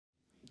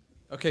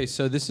Okay,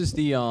 so this is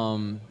the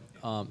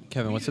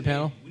Kevin. What's the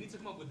panel? We need to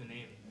come up with a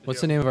name.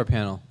 What's the name of our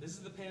panel? This is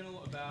the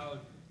panel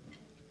about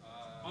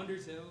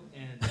Undertale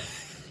and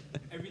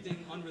everything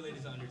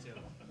unrelated to Undertale.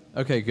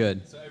 Okay,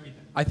 good. So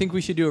everything. I think we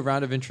should do a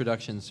round of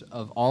introductions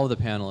of all of the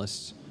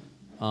panelists.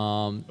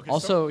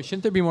 Also,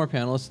 shouldn't there be more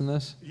panelists in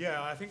this?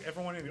 Yeah, I think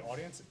everyone in the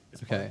audience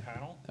is part of the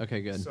panel.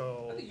 Okay, good.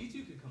 So I think you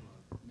two could come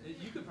up.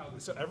 You could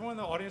probably. So everyone in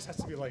the audience has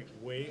to be like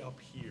way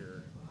up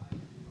here.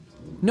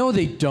 No,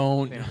 they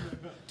don't.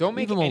 Don't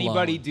make Leave them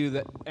anybody alone.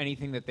 do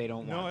anything that they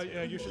don't No, want.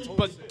 yeah, you should totally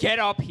But get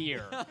up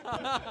here.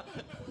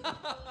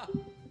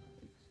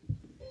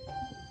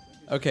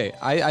 Okay,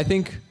 I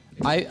think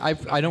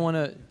I don't want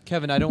to,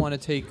 Kevin. I don't want to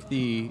take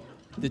the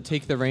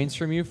reins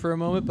from you for a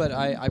moment, but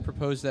I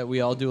propose that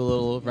we all do a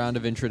little round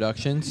of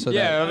introductions. So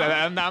Yeah,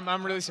 that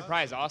I'm really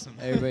surprised. Awesome.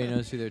 everybody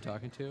knows who they're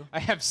talking to. I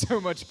have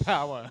so much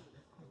power.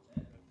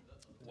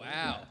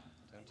 Wow.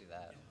 Don't do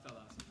that.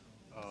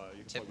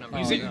 Tip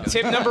number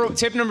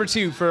Tip number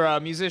 2 for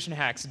musician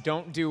hacks: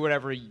 don't do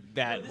whatever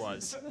that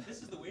was.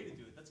 This is the way to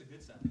do it. That's a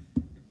good sign.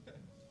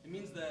 It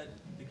means that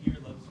the gear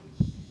loves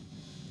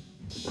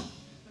you.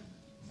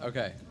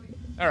 Okay.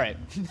 All right.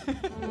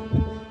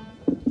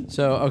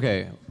 So,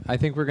 okay, I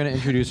think we're going to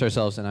introduce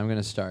ourselves, and I'm going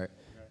to start.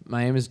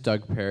 My name is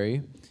Doug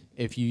Perry.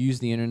 If you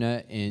used the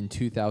internet in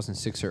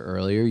 2006 or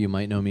earlier, you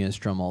might know me as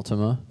Drum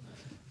Ultima.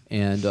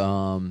 And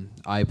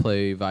I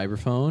play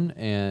vibraphone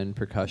and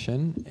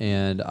percussion,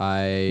 and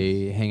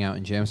I hang out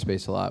in Jam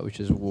Space a lot, which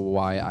is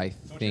why I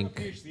think...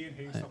 Don't you have a PhD in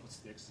hitting stuff with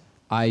sticks?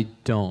 I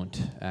don't,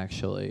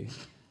 actually.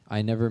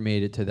 I never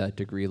made it to that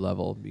degree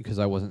level because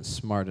I wasn't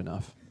smart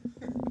enough.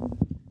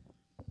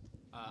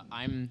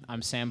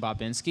 I'm Sam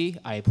Bobinski.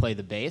 I play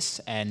the bass,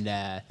 and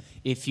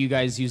if you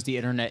guys used the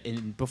internet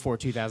before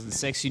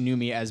 2006, you knew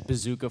me as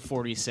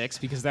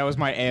Bazooka46 because that was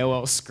my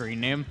AOL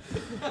screen name,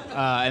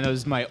 and that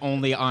was my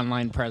only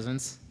online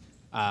presence.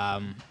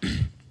 I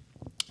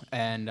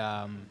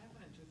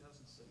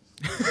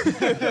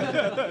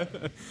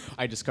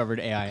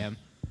discovered AIM.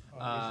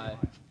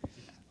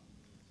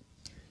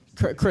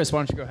 Chris, why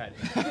don't you go ahead?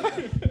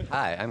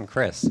 Hi, I'm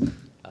Chris.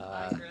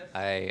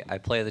 I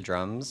play the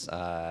drums.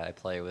 I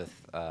play with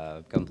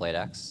Gunblade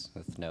X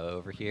with Noah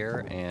over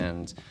here,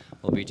 and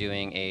we'll be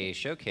doing a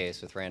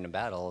showcase with Random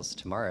Battles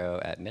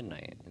tomorrow at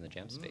midnight in the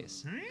Jam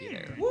Space. Be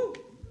there.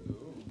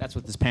 That's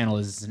what this panel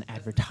is. It's an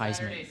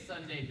advertisement. Saturday,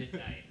 Sunday,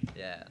 midnight.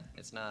 Yeah,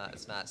 it's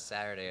not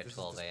Saturday at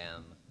 12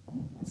 a.m.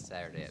 It's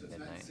Saturday at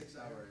midnight. 6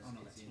 hours.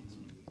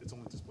 It's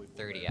only displayed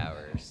 30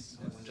 hours.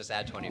 Just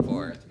add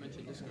 24.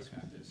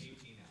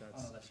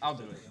 I'll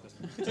do it.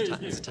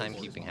 It's a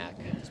timekeeping hack.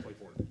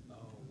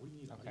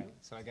 Okay,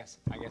 so I guess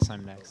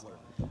I'm next.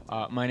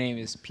 My name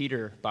is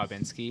Peter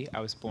Bobinski.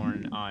 I was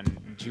born on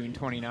June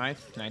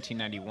 29th,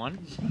 1991.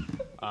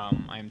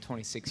 I am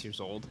 26 years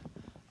old.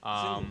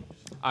 And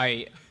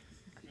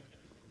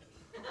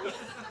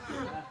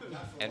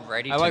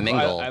ready to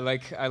mingle. I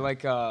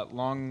like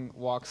long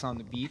walks on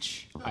the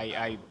beach.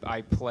 I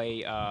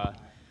play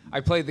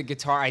the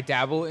guitar. I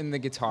dabble in the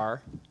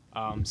guitar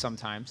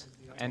sometimes.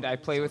 And I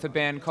play with a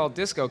band called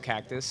Disco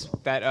Cactus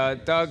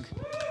that Doug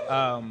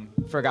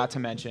forgot to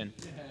mention.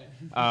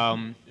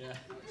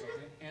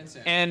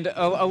 And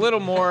a little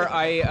more,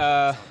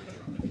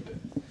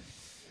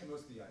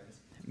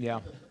 yeah.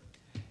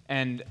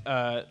 And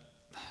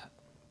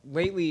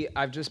lately,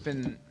 I've just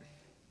been,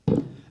 I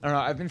don't know,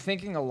 I've been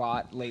thinking a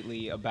lot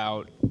lately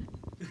about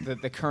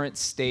the current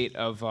state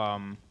of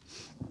MAGFest.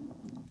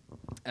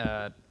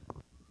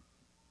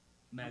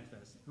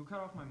 Who cut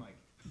off my mic?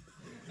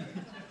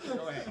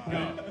 Go ahead.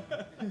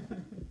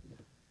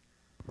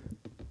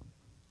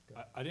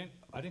 I didn't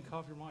cut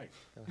off your mic.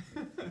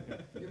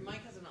 Your mic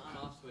has an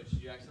on-off switch.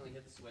 Did you accidentally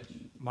hit the switch?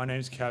 My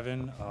name's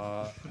Kevin.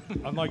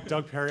 Unlike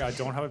Doug Perry, I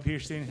don't have a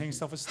PhD in hitting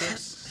stuff with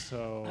sticks,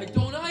 so... I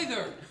don't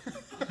either.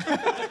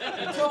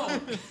 I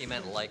don't. He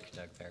meant like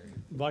Doug Perry.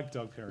 Like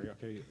Doug Perry,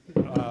 okay.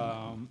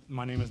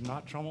 My name is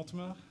not Drum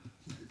Ultima.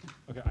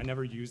 Okay, I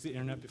never used the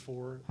internet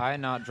before. Hi,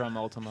 not Drum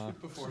Ultima.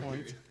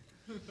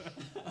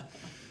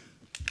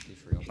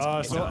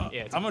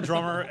 I'm a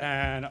drummer,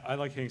 and I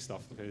like hitting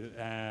stuff, okay?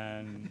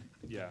 And,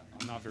 yeah,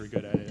 I'm not very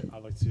good at it. I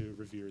like to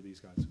revere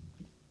these guys.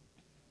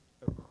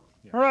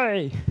 Yeah.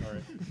 Hooray! All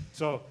right.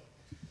 So,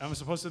 I'm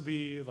supposed to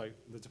be, like,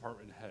 the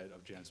department head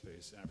of Jam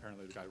Space, and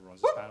apparently the guy who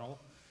runs this panel.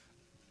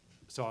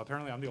 So,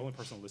 apparently I'm the only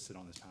person listed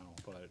on this panel,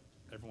 but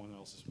everyone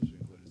else is supposed to be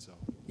included, so.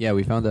 Yeah,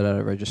 we found that out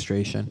at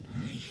registration.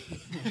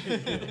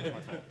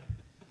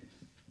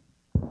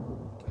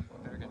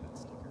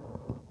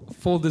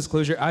 Full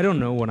disclosure, I don't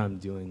know what I'm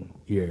doing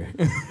here.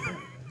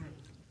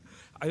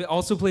 I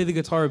also play the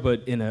guitar,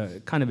 but in a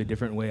kind of a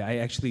different way. I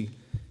actually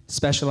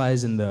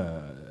specialize in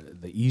the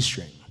E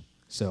string.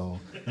 So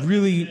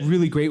really,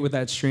 really great with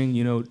that string.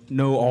 You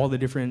know all the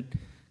different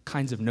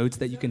kinds of notes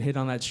that you can hit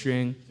on that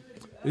string.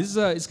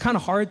 It's kind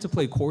of hard to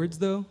play chords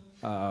though.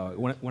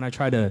 When I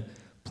try to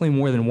play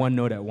more than one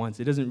note at once,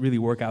 it doesn't really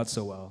work out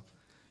so well.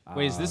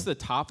 Wait, is this the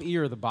top E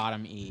or the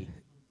bottom E?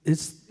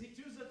 It's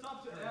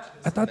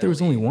I thought there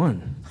was only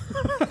one.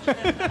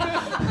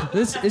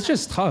 It's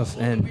just tough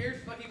and.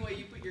 Weird fucking way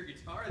you put your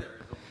guitar there.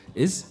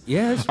 It's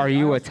Are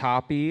you a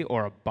toppy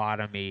or a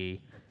bottomy?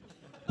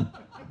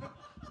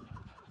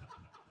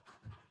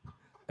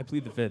 I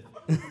plead the fifth.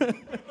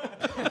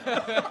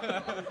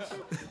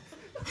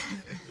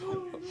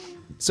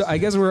 So I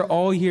guess we're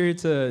all here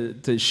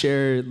to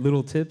share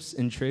little tips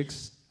and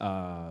tricks,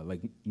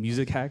 like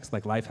music hacks,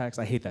 like life hacks.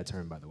 I hate that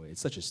term, by the way.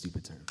 It's such a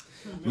stupid term.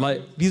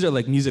 These are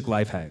like music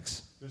life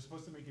hacks. They're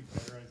supposed to make you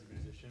better as a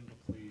musician, but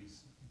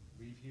please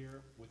leave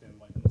here with an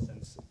enlightened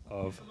sense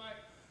of.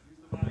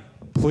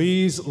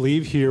 Please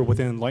leave here with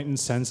an enlightened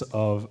sense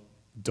of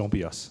don't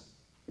be us.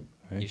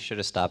 You should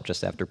have stopped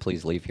just after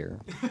please leave here.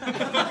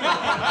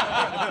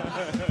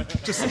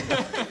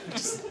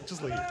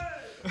 Just leave.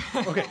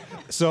 Okay,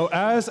 so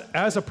as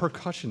a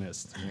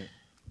percussionist,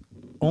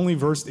 only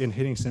versed in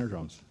hitting snare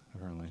drums,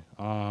 apparently,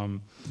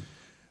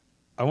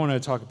 I want to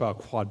talk about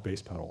quad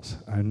bass pedals.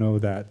 I know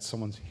that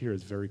someone here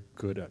is very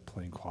good at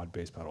playing quad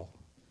bass pedal.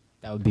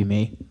 That would be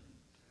me.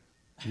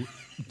 Do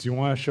you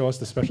want to show us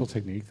the special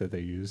technique that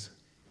they use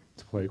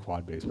to play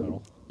quad bass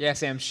pedal? Yeah,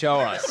 Sam, show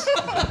us.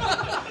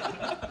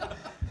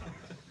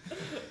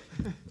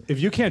 If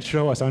you can't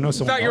show us, I know I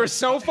someone. thought you were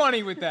so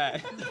funny with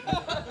that.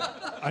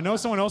 I know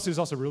someone else who's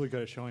also really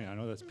good at showing it. I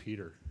know that's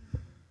Peter.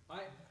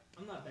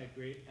 I'm not that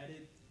great at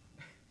it.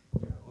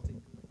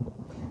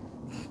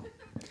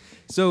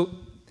 So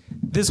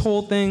this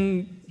whole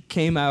panel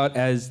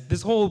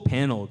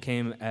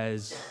came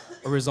as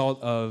a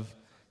result of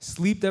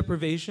sleep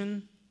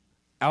deprivation,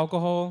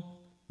 alcohol,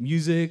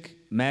 music,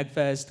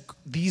 MAGFest,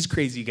 these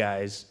crazy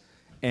guys,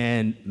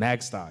 and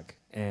MagStock.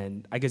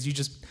 And I guess you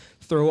just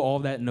throw all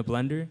that in a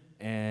blender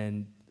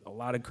and a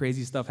lot of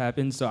crazy stuff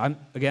happens. So I'm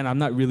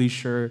not really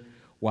sure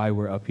why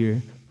we're up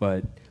here,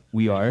 but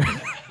we are.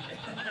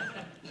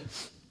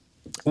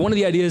 One of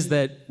the ideas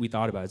that we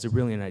thought about, it's a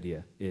brilliant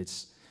idea.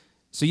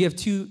 So you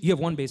have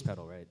one bass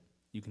pedal, right?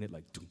 You can hit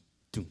like doom,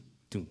 doom,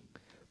 doom.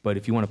 But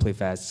if you want to play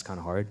fast, it's kind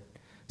of hard.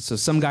 So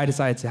some guy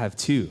decided to have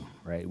two,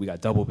 right? We got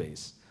double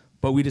bass.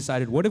 But we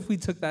decided, what if we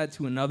took that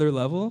to another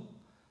level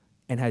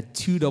and had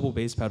two double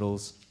bass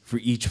pedals for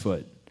each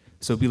foot?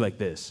 So it'd be like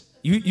this.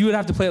 You would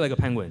have to play like a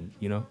penguin,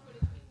 you know?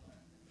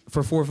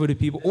 For 4-footed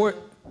people, or...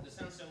 This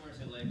sounds similar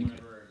to like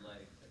whenever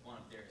like one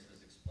of theirs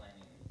was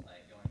explaining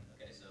like going,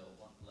 okay, so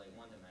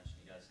one dimension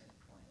you gotta sing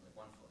point with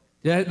 1 foot.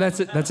 Yeah,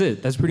 that's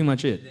it. That's pretty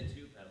much it. Then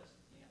two pedals.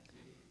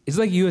 It's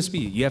like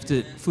USB. You have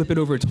to flip it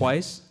over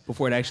twice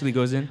before it actually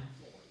goes in.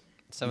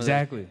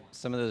 Exactly.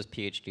 Some of those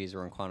PhDs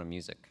were in quantum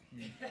music.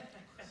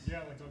 Yeah,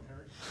 like Doug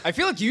Perry. I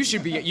feel like you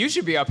should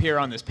be up here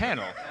on this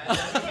panel.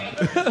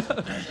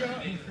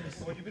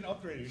 Well, you've been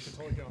upgraded. You should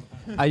totally get on the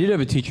panel. I did have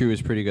a teacher who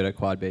was pretty good at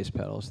quad bass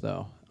pedals,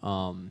 though.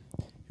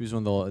 He was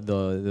one of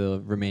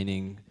the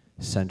remaining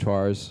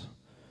centaurs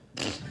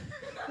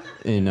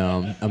in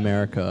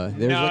America.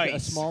 There was like a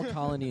Nice. small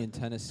colony in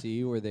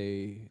Tennessee where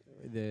the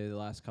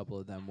last couple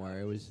of them were.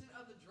 It was.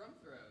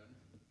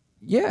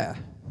 Yeah.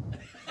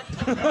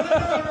 No,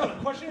 the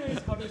question is,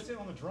 how do they sit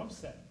on the drum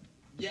set?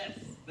 Yes,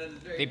 that is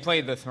very. They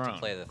played the throne.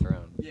 Play the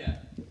throne. Yeah,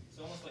 it's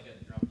almost like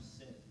a drum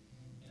sit.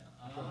 You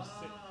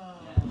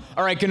know?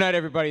 All right, good night,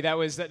 everybody. That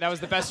was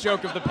the best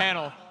joke of the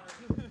panel.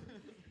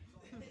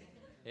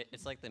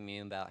 It's like the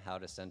meme about how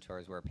do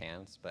centaurs wear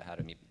pants, but how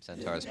do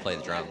centaurs play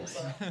the drums.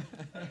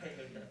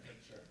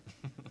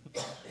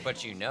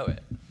 But you know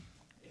it,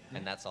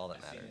 and that's all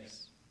that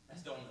matters. I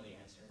still don't know the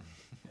answer.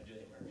 How do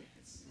they wear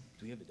pants?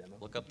 Do we have a demo?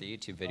 Look up the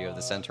YouTube video of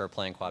the centaur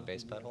playing quad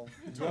bass pedal.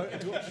 It's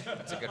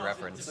a good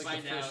reference. It's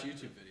like the first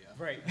YouTube video.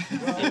 Right.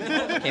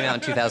 Came out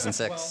in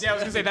 2006. Yeah, I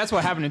was gonna say that's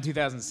what happened in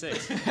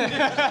 2006.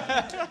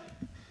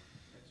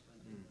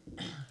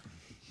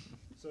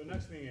 So the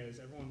next thing is,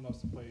 everyone loves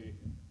to play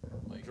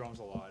drums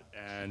a lot,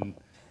 and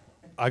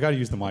I gotta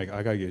use the mic.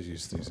 I gotta get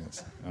used to these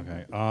things.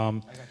 Okay.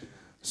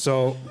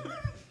 So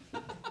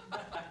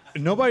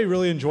nobody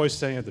really enjoys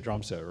staying at the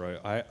drum set,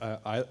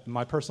 right?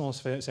 My personal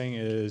saying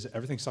is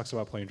everything sucks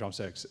about playing drum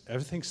sets.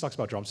 Everything sucks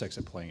about drum sets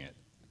and playing it.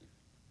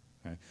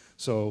 Okay.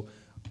 So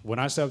when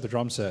I set up the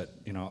drum set,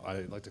 you know,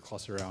 I like to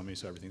cluster around me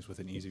so everything's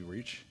within easy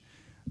reach.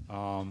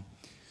 But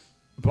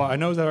I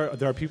know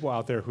there are people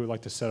out there who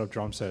like to set up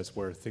drum sets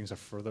where things are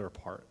further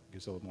apart,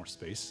 gives a little more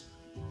space.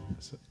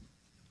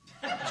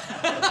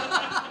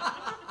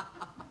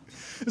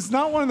 It's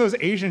not one of those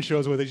Asian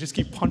shows where they just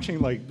keep punching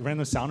like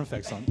random sound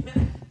effects on.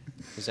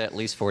 There's at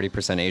least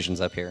 40% Asians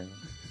up here.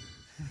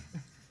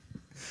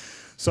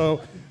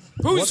 So,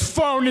 Whose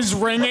phone is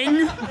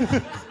ringing?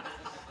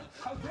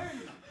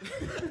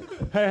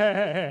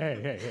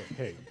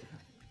 hey.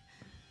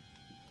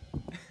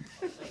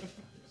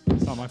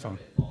 It's not my phone.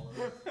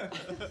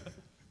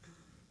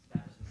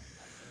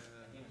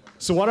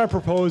 So what I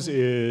propose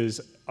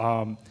is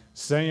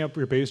setting up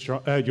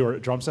your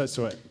drum set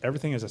so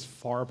everything is as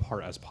far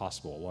apart as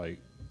possible. Like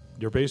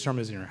your bass drum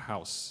is in your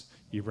house.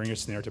 You bring your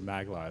snare to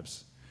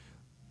MAGLabs.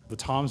 The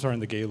toms are in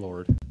the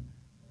Gaylord.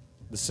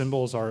 The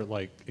cymbals are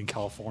like in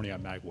California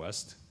at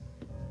MAGWest,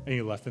 and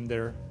you left them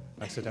there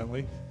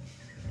accidentally.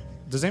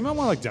 Does anyone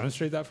want to like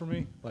demonstrate that for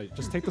me? Like,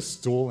 just take the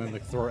stool and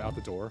like throw it out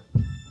the door.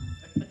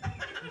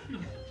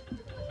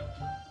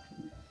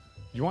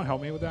 You want to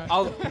help me with that?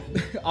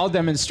 I'll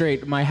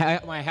demonstrate. My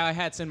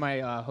hi-hat's in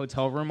my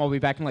hotel room. I'll be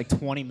back in like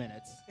 20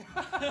 minutes.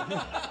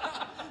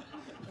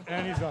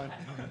 And he's done.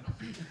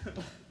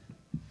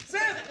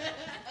 Sam!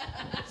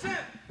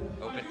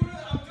 Open.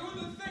 I'm doing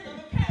the thing on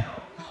the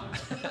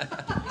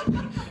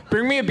panel.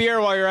 Bring me a beer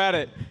while you're at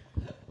it.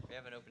 We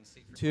have an open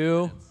seat for 2.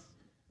 2 minutes.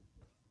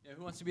 Yeah,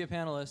 who wants to be a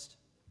panelist?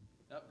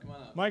 Yep, come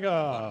on up. Micah.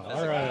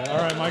 All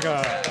right,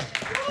 Micah.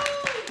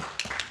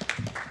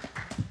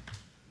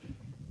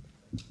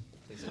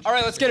 All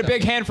right, let's get a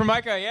big hand for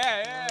Micah.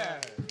 Yeah.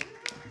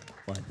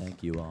 Why,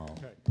 thank you all.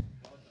 Okay.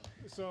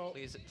 So,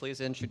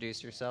 Please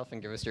introduce yourself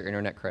and give us your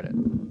internet credit.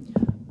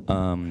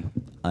 I'm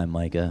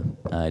Micah.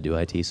 I do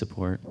IT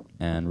support,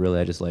 and really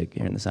I just like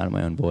hearing the sound of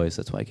my own voice.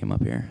 That's why I came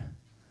up here.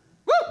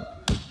 Woo!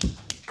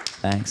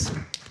 Thanks.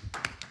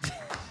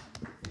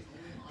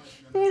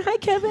 Hi,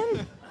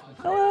 Kevin.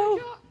 Hello.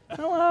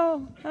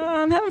 Hello.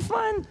 I'm having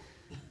fun.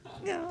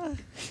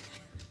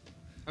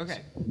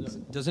 Okay.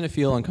 Doesn't it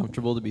feel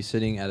uncomfortable to be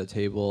sitting at a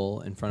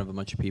table in front of a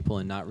bunch of people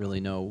and not really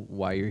know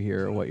why you're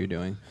here or what you're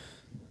doing?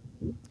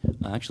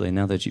 Actually,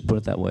 now that you put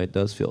it that way, it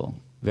does feel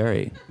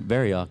very,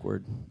 very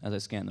awkward as I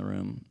scan the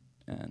room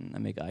and I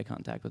make eye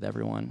contact with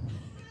everyone,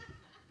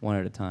 one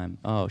at a time.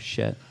 Oh,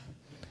 shit.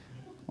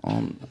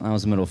 That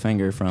was a middle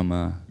finger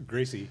from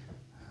Gracie,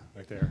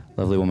 right there.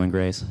 lovely woman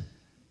Grace.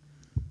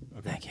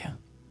 Okay. Thank you.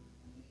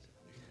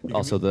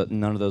 Also,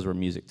 none of those were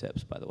music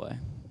tips, by the way.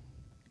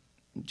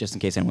 Just in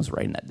case anyone was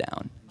writing that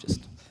down.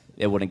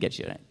 It wouldn't get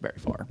you very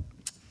far.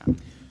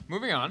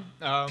 Moving on.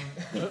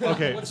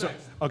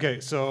 Okay,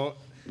 so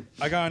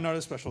I got another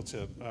special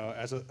tip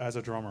as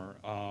a drummer.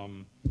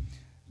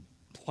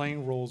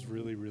 Playing rolls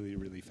really, really,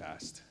 really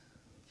fast.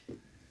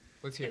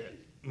 Let's hear it.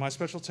 My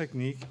special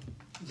technique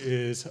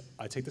is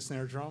I take the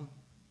snare drum,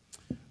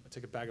 I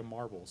take a bag of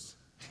marbles,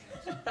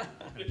 and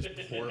I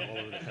just pour it all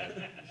over the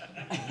head.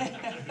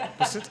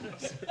 But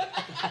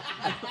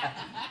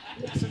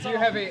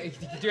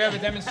Do you have a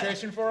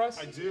demonstration for us?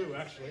 I do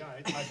actually.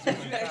 I do.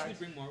 Did you actually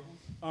bring marbles?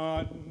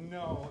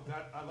 No,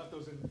 I left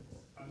those at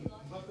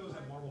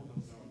Marble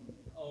Hill Zone.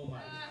 Oh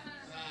my.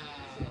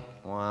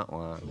 Wah,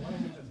 wah.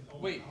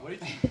 Wait, what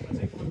did you?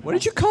 What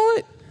did you call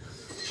it?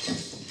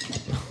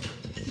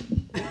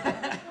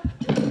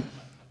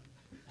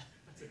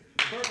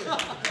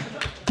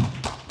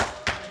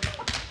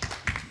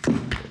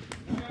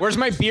 Where's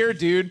my beer,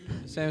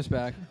 dude? Sam's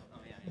back.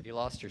 You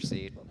lost your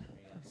seat.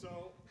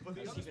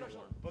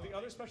 But the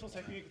other special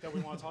technique that we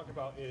want to talk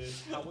about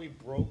is how we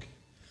broke.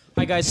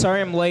 Hi guys,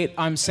 sorry I'm late.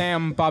 I'm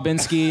Sam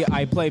Bobinski.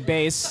 I play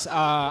bass.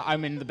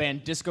 I'm in the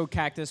band Disco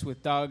Cactus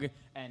with Doug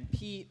and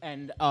Pete,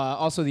 and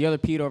also the other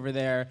Pete over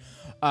there.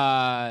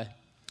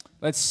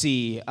 Let's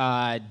see,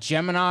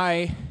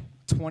 Gemini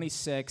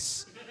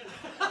 26,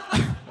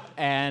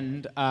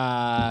 and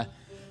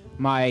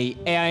my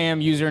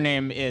AIM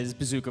username is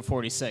Bazooka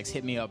 46.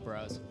 Hit me up,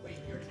 bros. Wait,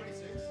 you're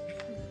 26?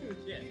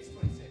 Yeah, he's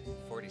 26.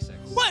 46.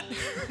 What?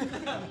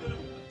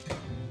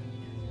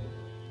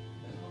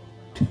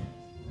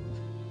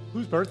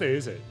 Whose birthday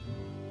is it?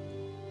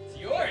 It's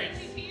yours.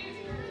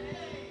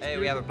 Hey,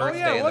 we have a Oh birthday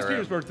yeah, it in was the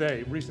Peter's room.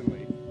 birthday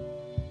recently.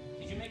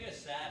 Did you make it a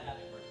sad happy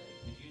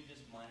birthday? Did you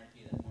just minor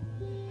key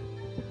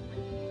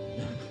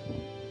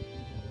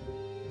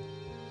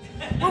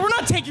that? Well, we're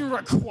not taking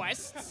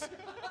requests.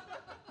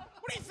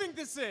 What do you think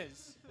this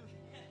is?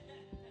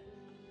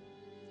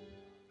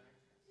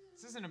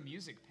 This isn't a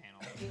music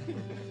panel.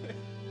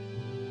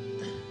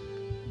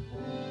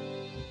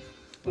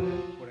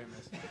 What did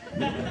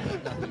I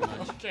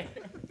miss? Okay.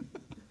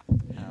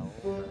 How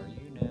old are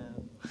you now?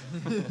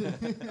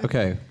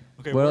 Okay.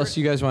 Okay, What else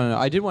do you guys want to know?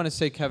 I did want to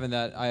say, Kevin,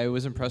 that I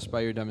was impressed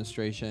by your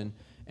demonstration,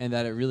 and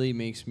that it really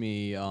makes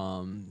me,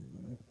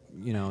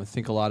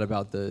 think a lot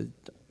about the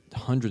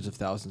hundreds of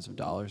thousands of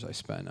dollars I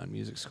spent on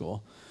music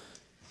school.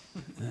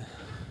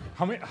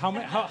 How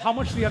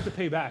much do you have to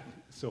pay back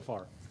so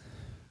far?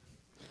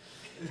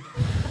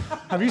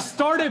 Have you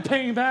started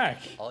paying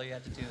back? All you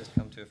had to do is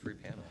come to a free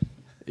panel.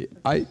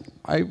 I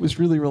was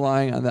really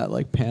relying on that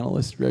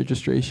panelist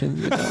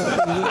registration.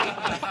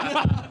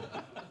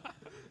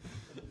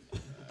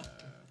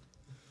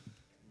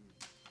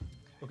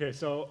 Okay,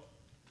 so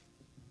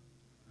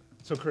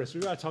Chris,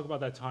 we gotta talk about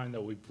that time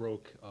that we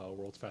broke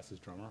World's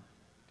Fastest Drummer.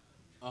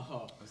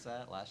 Was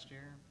that last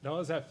year? That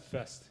was at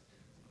Fest.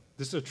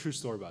 This is a true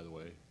story, by the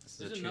way. This is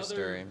a There's true another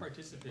story.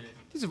 participant.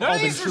 These have None all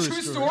of been these are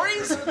true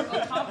stories?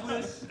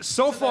 Accomplice.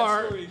 So to that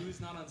far, story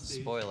who's not on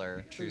stage.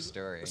 Spoiler, true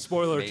story.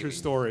 spoiler, Maybe. true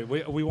story.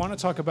 We want to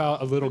talk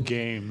about a little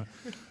game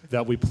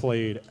that we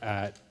played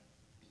at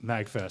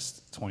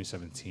MAGFest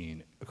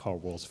 2017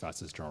 called World's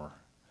Fastest Drummer.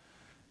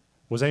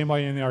 Was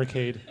anybody in the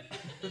arcade?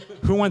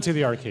 Who went to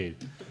the arcade?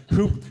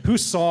 Who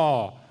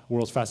saw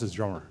World's Fastest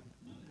Drummer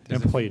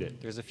and played it?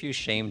 There's a few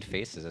shamed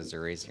faces as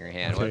you're raising your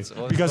hand. Okay. What's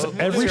Because what's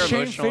every your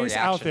shame emotional face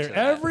out reaction there, to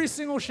that? every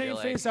single shame You're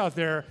like- face out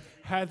there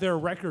had their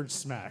record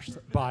smashed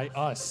by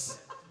us.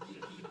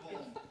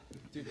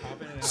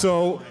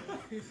 So,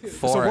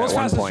 Four at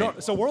one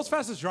point. world's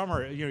fastest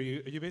drummer. You know,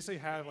 you basically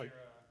have like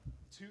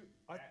two.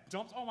 I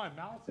dumped all my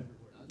mouth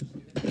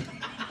everywhere.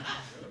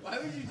 Why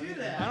would you do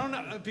that? I don't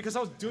know because I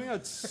was doing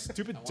a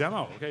stupid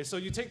demo. Okay, so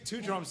you take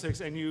two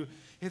drumsticks and you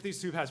hit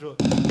these two pads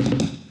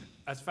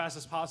as fast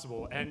as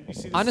possible, and you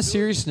see. This On a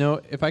serious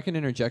note, if I can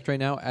interject right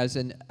now, as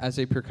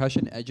a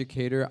percussion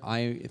educator,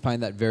 I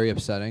find that very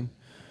upsetting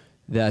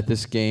that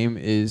this game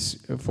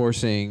is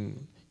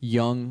forcing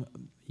young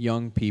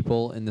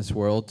people in this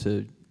world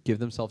to give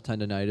themselves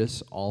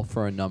tendonitis all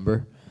for a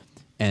number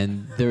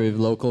and their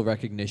local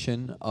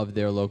recognition of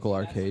their local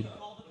arcade.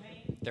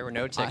 There were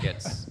no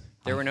tickets.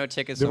 There were no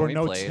tickets There when were we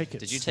no played.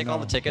 tickets, Did you take no. all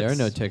the tickets? There are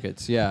no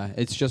tickets. Yeah,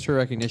 it's just for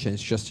recognition.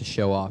 It's just to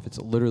show off. It's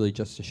literally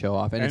just to show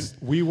off. And, And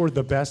we were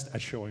the best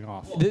at showing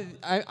off.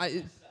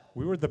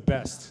 We were the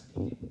best.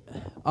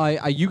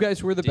 You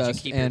guys were the Did you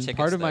best, keep your and tickets,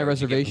 part of my though, or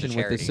did you give them to reservation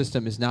with charity? this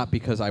system is not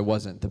because I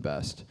wasn't the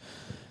best.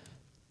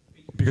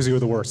 Because you were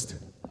the worst.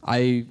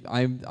 I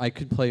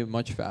could play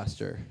much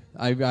faster.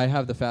 I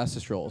have the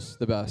fastest rolls,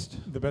 the best.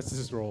 The best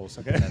is rolls,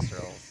 okay? Best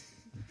rolls.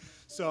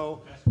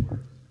 So,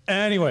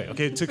 anyway,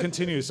 okay, to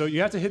continue. So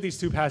you have to hit these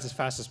two pads as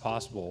fast as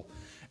possible,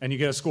 and you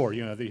get a score.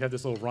 You know, you have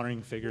this little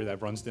running figure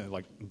that runs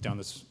down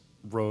this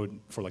road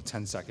for like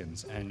 10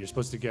 seconds, and you're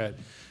supposed to get,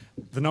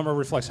 the number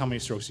reflects how many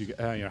strokes you get,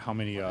 how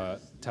many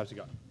taps you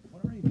got.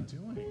 What are you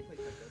doing?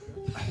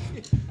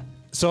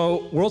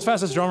 So, world's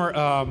fastest drummer.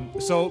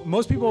 So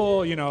most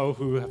people, you know,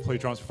 who have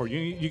played drums before,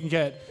 you can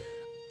get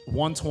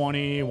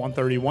 120,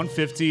 130,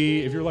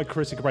 150. If you're like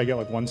Chris, you could probably get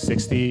like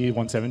 160,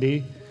 170.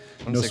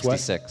 No sweat.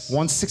 166.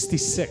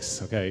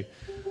 166, okay.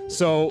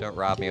 So, Don't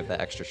rob me of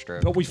that extra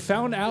stroke. but we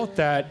found out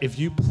that if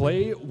you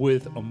play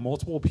with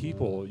multiple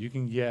people, you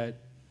can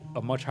get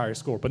a much higher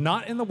score, but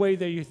not in the way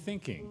that you're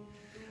thinking.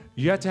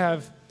 You have to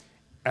have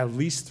at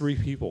least 3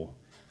 people,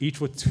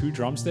 each with 2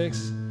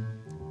 drumsticks.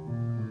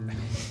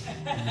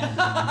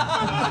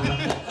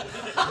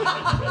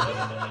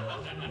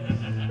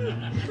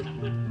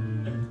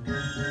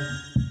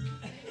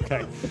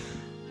 Okay.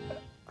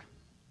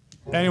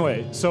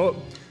 Anyway,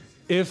 so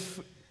if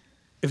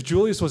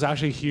Julius was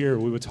actually here,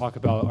 we would talk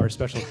about our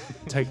special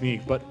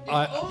technique. But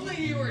Only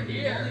you were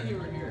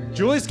here.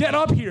 Julius, get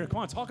up here! Come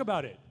on, talk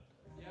about it.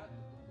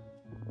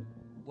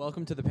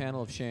 Welcome to the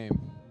panel of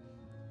shame.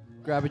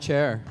 Grab a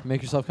chair.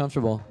 Make yourself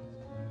comfortable.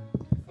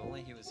 If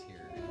only he was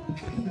here.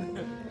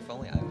 If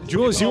only I was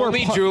Julius, you were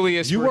Only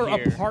Julius you were were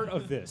here. a part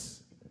of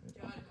this.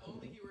 God,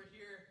 only you were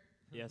here.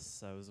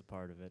 Yes, I was a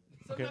part of it.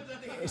 Okay.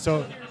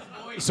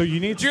 So you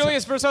need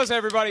Julius versus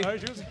everybody. To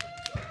Julius.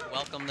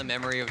 Welcome the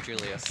memory of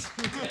Julius.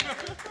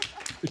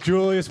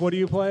 Julius, what do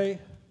you play?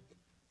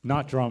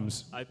 Not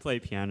drums. I play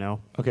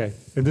piano. Okay.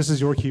 And this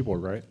is your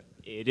keyboard, right?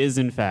 It is,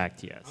 in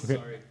fact, yes. Okay.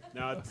 Sorry.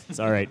 No, it's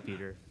all right,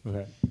 Peter.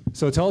 Okay.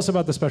 So tell us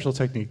about the special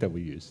technique that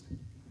we used.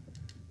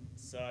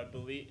 So I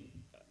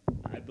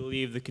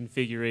believe the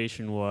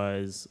configuration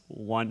was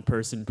one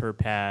person per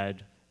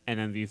pad, and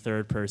then the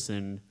third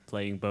person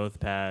playing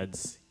both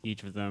pads,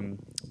 each of them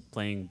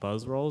playing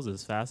buzz rolls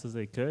as fast as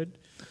they could.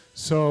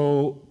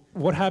 So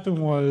what happened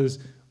was,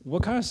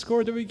 what kind of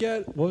score did we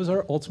get? What was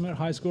our ultimate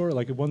high score?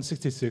 Like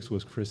 166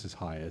 was Chris's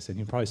highest, and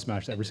he probably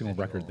smashed every single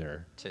record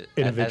there.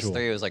 Individual.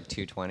 S3 it was like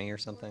 220 or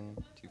something.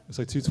 It's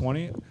like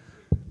 220.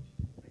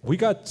 We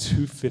got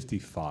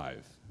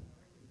 255,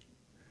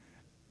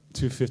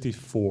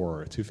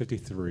 254,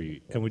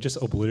 253, and we just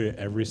obliterated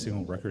every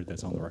single record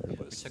that's on the record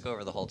list. Took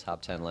over the whole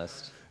top 10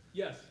 list.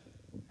 Yes.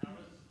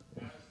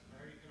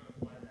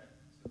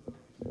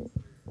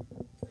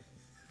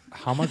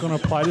 How am I going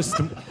to apply this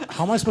to?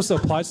 How am I supposed to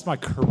apply this to my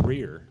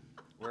career?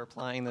 We're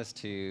applying this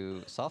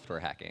to software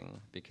hacking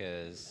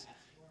because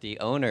the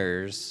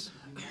owners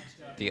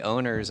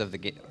of the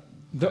game.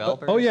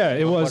 Oh yeah,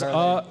 it was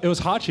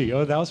Hachi.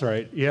 Oh, that was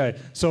right. Yeah.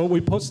 So we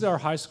posted our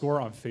high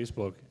score on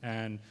Facebook,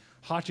 and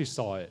Hachi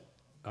saw it.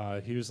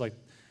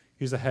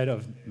 He's the head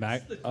of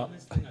of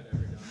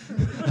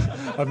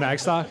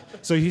Magstock.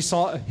 So he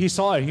saw it.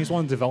 He's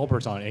one of the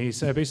developers on it. And he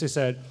basically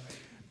said,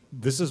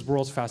 "This is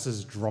world's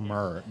fastest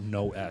drummer,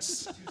 no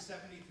S."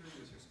 273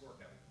 was your score,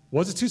 Kevin.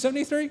 Was it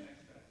 273?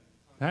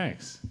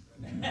 Thanks.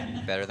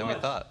 Better than we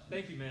thought.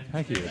 Thank you, man.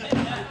 Thank you.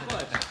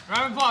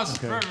 Round of applause.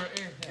 Okay. Forever.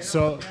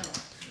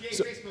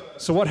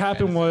 So what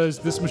happened was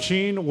this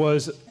machine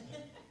was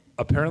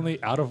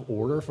apparently out of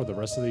order for the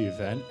rest of the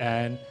event,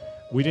 and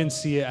we didn't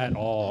see it at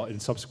all in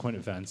subsequent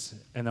events.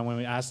 And then when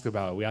we asked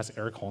about it, we asked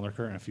Eric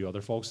Holnerker and a few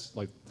other folks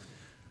like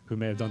who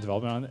may have done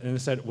development on it, and they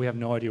said we have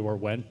no idea where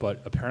it went,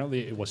 but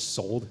apparently it was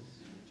sold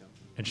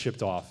and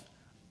shipped off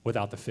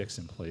without the fix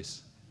in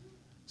place.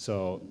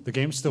 So the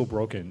game's still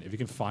broken. If you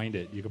can find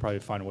it, you could probably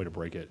find a way to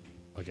break it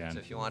again. So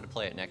if you wanted to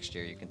play it next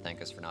year, you can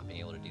thank us for not being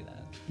able to do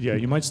that. Yeah,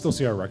 you might still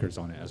see our records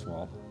on it as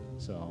well.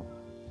 So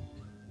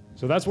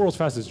that's world's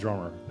fastest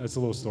drummer. That's a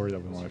little story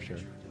that we want to share.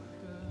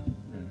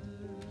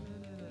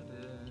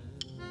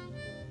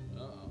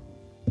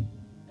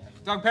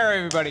 Doug Perry,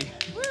 everybody.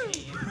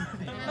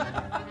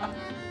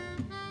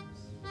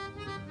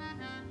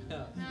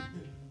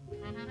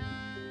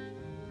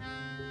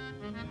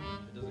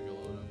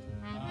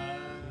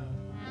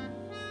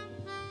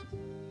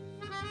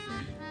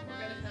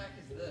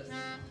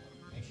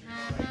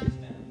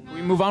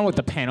 we move on with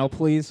the panel,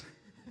 please?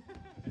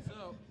 Do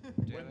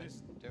you have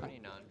any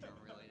non-drum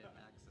related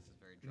hacks? This is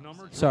very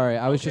drum. Sorry,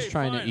 I was just Okay,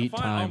 trying fine, to eat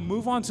fine. time. I'll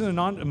move on to the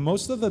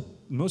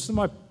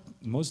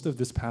most of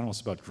this panel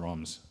is about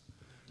drums.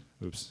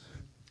 Oops.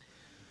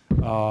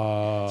 The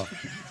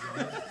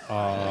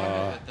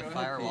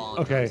firewall on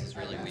Okay. drums is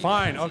really weak.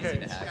 Fine. It's easy Okay.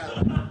 to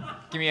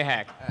hack. Give me a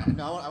hack.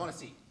 No, I want a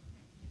seat.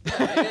 You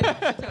can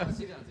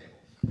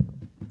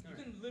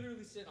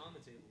literally sit on the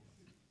table.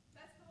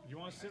 You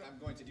want to sit? I'm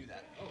going to do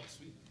that. Oh,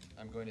 sweet.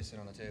 I'm going to sit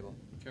on the table.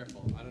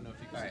 Careful. I don't know if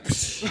you can.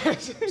 All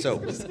right. So,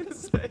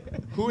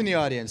 who in the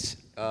audience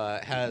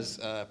has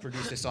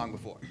produced a song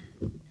before?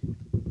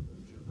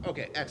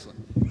 Okay, excellent.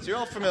 So you're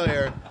all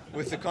familiar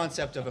with the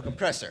concept of a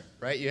compressor,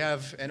 right? You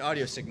have an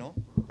audio signal,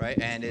 right?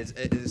 And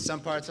some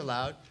parts are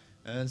loud,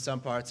 and some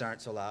parts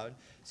aren't so loud.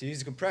 So you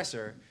use a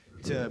compressor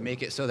to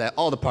make it so that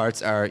all the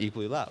parts are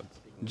equally loud,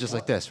 just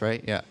like this,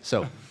 right? Yeah.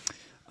 So,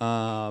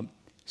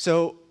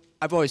 so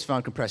I've always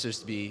found compressors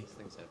to be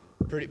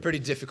pretty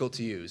difficult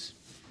to use.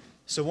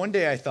 So one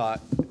day I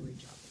thought,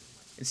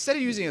 instead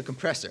of using a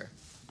compressor,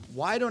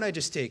 why don't I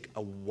just take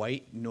a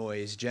white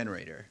noise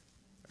generator,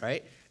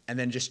 right? And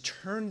then just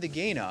turn the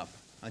gain up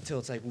until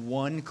it's like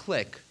one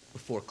click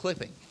before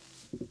clipping.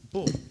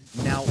 Boom.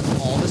 Now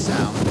all the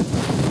sound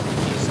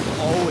is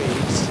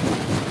always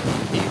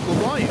equal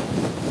volume.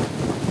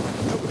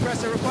 No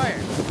compressor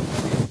required.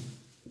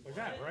 Like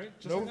that, right?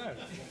 Just like that.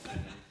 I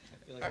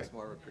feel like it's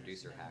more of a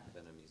producer hack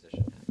than a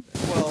musician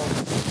hack. Well,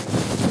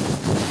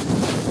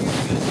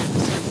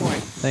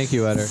 Thank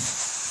you, Eder.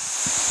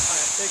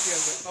 thank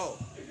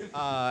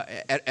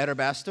you. Eder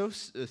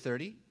Bastos,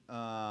 30.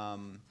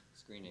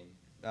 Screen name.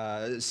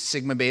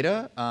 Sigma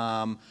Beta.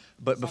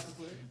 But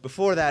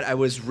before that, I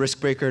was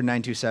Riskbreaker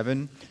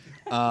 927.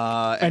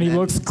 And he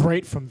looks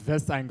great from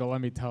this angle,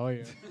 let me tell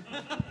you.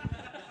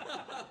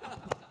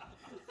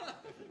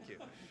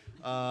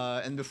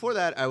 And before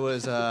that, I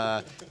was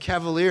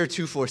Cavalier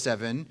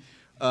 247.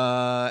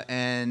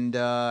 And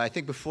I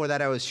think before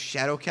that, I was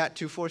Shadowcat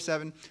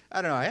 247.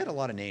 I don't know. I had a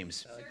lot of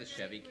names. Like the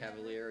Chevy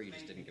Cavalier, you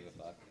just didn't give a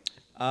fuck.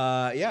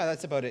 Yeah,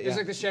 that's about it. It's Yeah.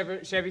 like the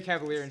Chevy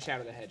Cavalier and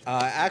Shadow the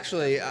Hedgehog.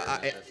 Actually,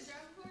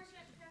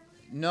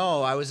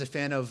 no, I was a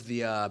fan of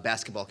the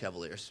basketball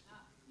Cavaliers.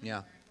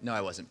 Yeah, no,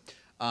 I wasn't.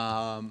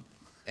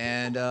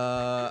 And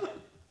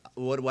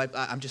what do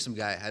I'm just some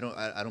guy. I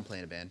don't play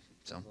in a band.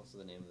 So What's also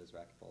the name of his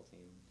racquetball team?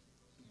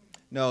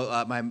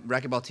 no, my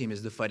racquetball team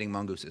is the Fighting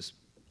Mongooses.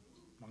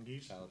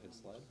 Mongoose? Childhood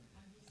Sled?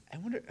 I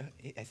wonder.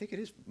 I think it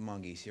is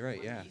Mongoose. You're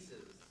right. Yeah.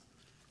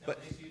 But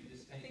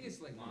I think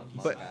it's like monkey.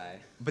 but Guy.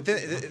 but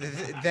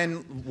then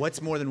what's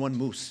more than one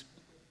moose?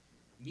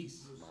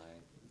 Meese. My.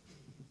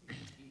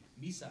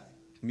 Meesai.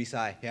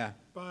 Misai. Yeah.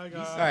 Bye,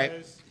 guys. All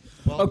right.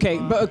 Okay,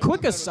 but a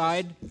quick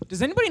aside.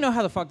 Does anybody know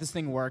how the fuck this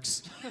thing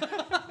works?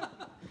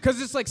 Because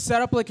it's like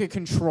set up like a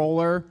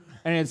controller,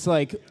 and it's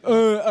like,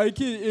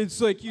 it's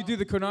like you do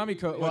the Konami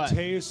code. What?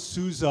 Mateus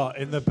Souza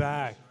in the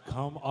back.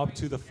 Come up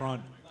to the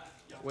front.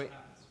 Wait,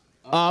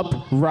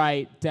 Up,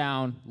 right,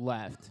 down,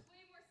 left.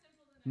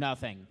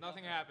 Nothing.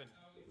 nothing happened.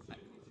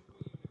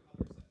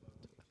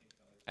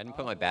 I didn't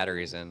put my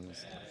batteries in.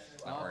 It's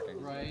not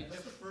working. Right.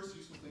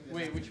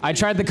 Wait, which I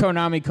tried the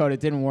Konami code. It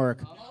didn't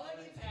work.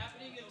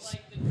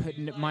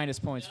 Minus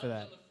points for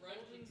that.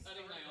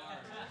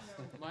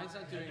 Mine's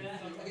not doing.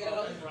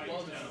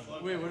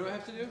 Wait, what do I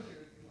have to do?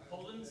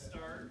 Hold and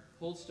start,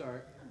 Hold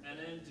start. and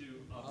then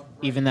do up.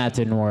 Even that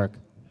didn't work.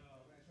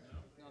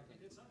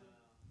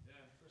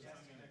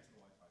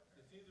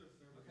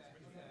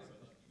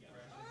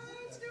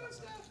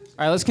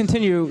 All right, let's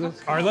continue.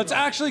 All right, let's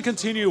actually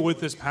continue with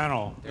this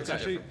panel. It's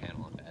actually.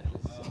 Panel on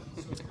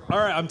batteries. All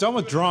right, I'm done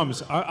with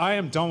drums. I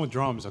am done with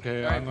drums.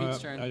 Okay, All right, Pete's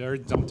turn. I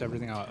already dumped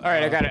everything out. All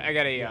right, I got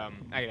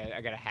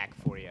a hack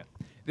for you.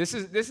 This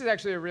is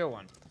actually a real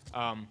one.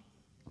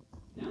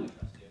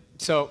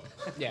 So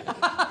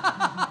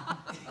yeah.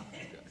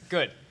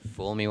 Good.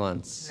 Fool me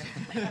once.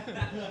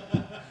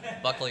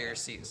 Buckle your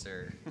seat,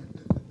 sir.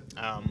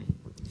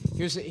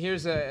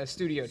 Here's a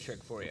studio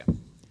trick for you.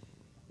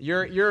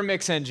 You're a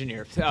mix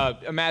engineer.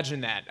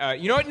 Imagine that.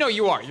 You know what? No,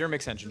 you are. You're a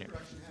mix engineer.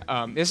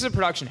 This is a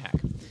production hack.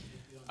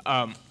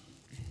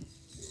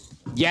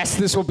 Yes,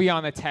 this will be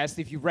on the test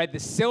if you read the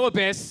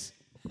syllabus.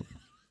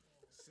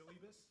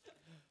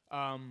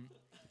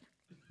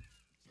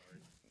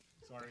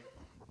 Sorry.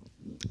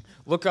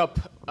 Look up,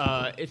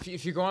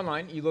 if you go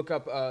online, you look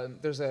up,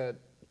 there's a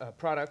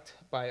product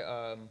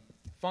by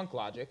Funk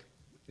Logic.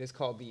 It's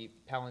called the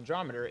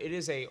palindrometer. It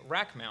is a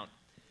rack mount.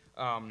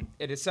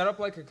 It is set up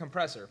like a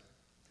compressor,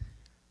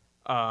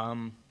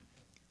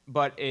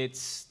 but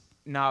it's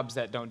knobs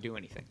that don't do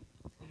anything.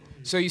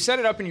 So you set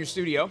it up in your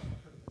studio,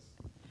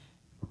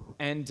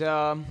 and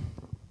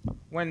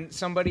when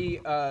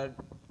somebody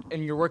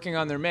and you're working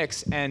on their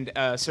mix, and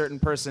a certain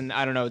person,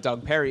 I don't know,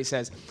 Doug Perry,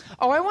 says,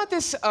 "Oh, I want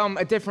this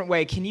a different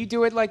way. Can you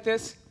do it like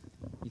this?"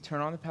 You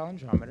turn on the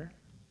palindrometer,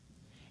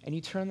 and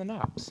you turn the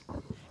knobs.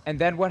 And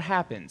then what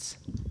happens?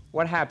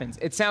 What happens?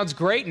 It sounds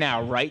great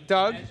now, right,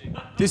 Doug?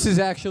 This is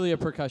actually a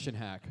percussion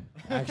hack.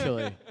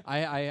 Actually,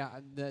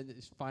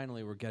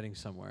 Finally, we're getting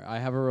somewhere. I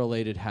have a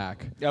related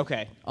hack.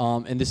 Okay.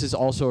 And this is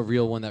also a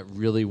real one that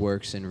really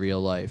works in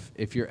real life.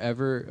 If you're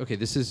ever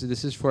this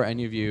is for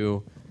any of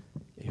you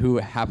who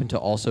happen to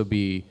also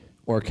be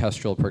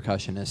orchestral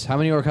percussionists. How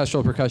many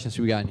orchestral percussionists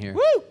we got in here?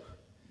 Woo!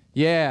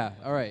 Yeah.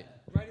 All right.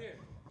 Right here.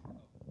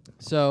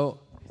 So,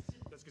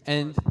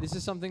 and this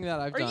is something that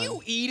I've Are done.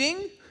 you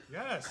eating?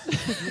 Yes.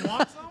 You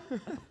want some?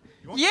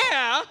 You want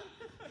Yeah. some?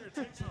 Here,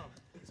 take some.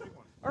 Take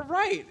one. All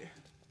right.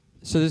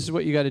 So this is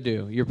what you got to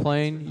do. You're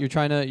playing. You're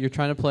trying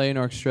to play an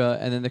orchestra,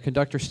 and then the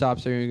conductor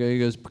stops there and he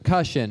goes,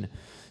 "Percussion.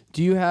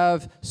 Do you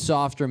have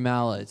softer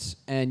mallets?"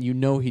 And you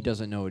know he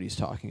doesn't know what he's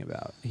talking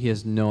about. He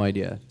has no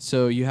idea.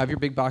 So you have your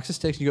big box of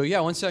sticks, and you go,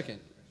 "Yeah, 1 second."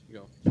 You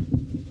go,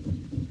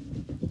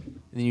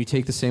 and then you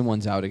take the same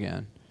ones out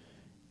again.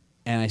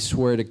 And I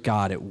swear to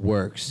God, it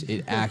works.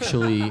 It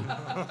actually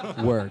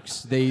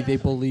works. They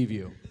believe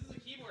you. This is a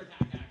keyboard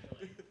hack,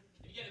 actually. If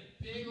you get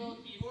a big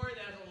old keyboard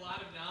that has a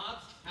lot of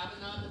knobs, have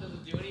a knob that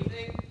doesn't do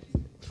anything,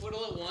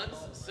 twiddle it once,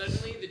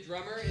 suddenly the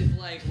drummer is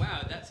like,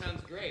 wow, that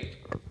sounds great.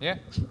 Yeah.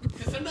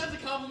 Because sometimes a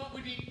compliment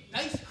would be,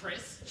 nice,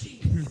 Chris.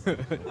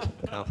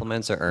 Jeez.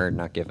 Compliments are earned,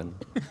 not given.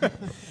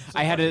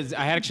 I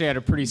actually had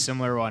a pretty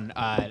similar one.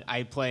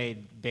 I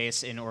played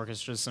bass in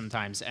orchestras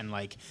sometimes, and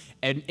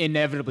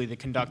inevitably the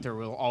conductor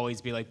will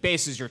always be like,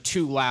 "Basses, you're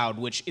too loud,"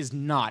 which is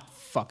not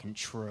fucking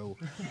true.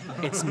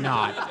 It's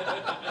not.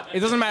 It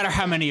doesn't matter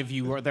how many of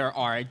you there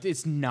are.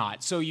 It's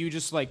not. So you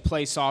just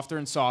play softer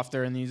and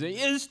softer, and he's like,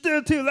 "It's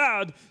still too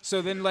loud."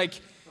 So then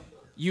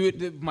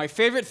my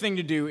favorite thing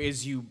to do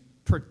is you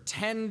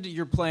pretend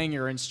you're playing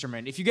your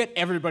instrument. If you get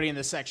everybody in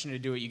the section to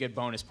do it, you get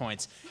bonus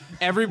points.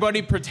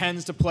 Everybody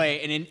pretends to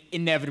play, and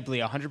inevitably,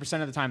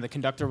 100% of the time, the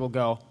conductor will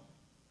go.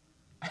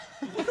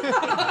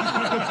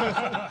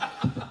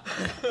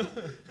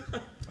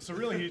 So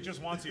really, he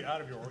just wants you out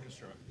of your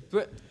orchestra.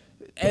 But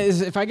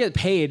if I get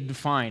paid,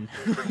 fine.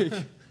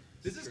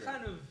 This is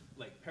kind of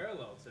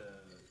parallel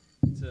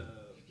to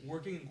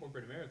working in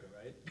corporate America,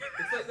 right?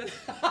 It's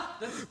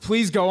that's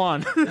Please go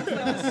on.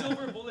 That's the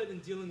silver bullet in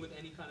dealing with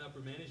any kind of upper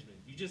management.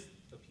 You just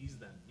appease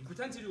them. You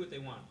pretend to do what they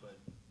want, but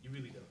you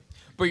really don't.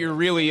 But you're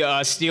really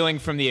stealing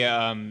from the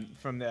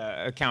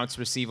accounts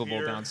receivable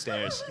Peter,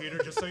 downstairs. Peter,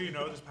 just so you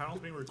know, this panel's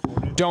being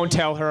recorded. Don't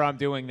tell her I'm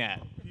doing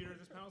that. Peter,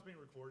 this panel's being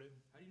recorded.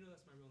 How do you know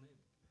that's my real name?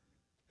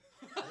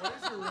 What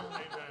is your real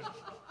name, then?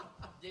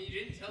 Yeah, you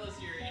didn't tell us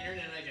your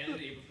internet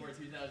identity before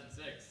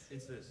 2006.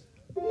 It's this.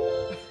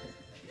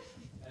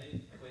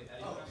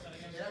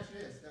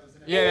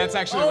 Yeah, that's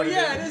actually what it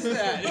is. it is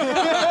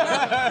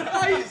that.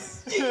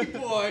 Nice, sneaky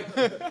boy.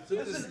 So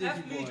this is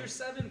F major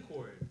 7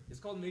 chord. It's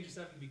called major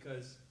 7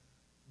 because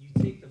you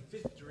take the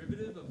 5th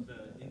derivative of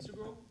the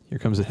integral. Here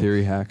comes a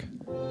theory hack. And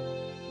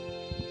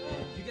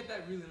you get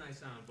that really nice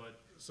sound,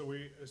 but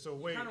Wait,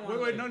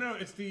 kinda no,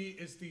 it's the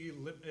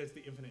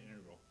infinite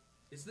integral.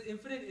 it's the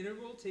infinite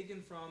integral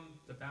taken from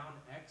the bound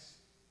x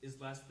is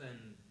less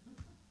than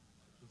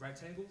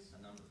rectangles.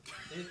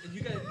 And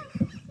you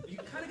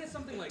kind of get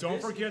something like Don't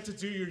this. forget to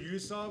do your U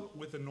sub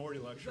with the Nord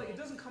It's electro. it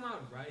doesn't come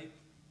out right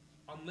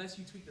unless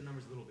you tweak the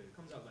numbers a little bit. It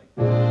comes out like,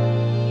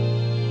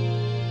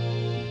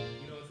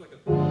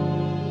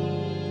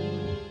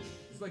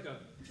 it's like a.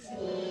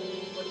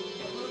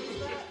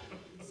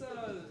 It's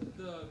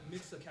the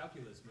mix of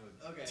calculus mode.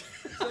 Okay.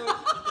 So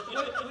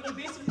what you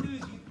basically do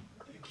is you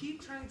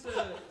keep trying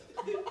to,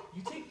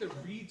 you take the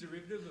read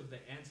derivative of the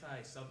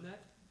anti-subnet,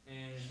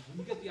 and when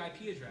you get the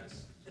IP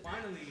address,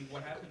 finally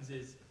what happens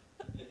is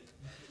you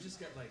just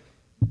get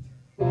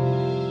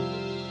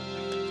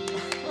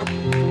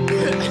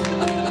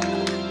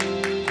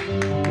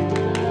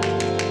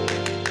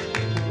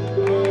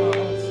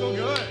So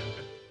good.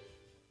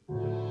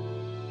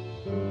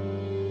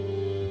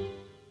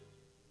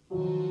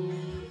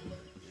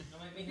 No,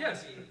 make me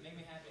Yes. happy. Make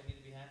me happy. I need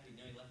to be happy.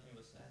 No, you left me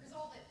with sad.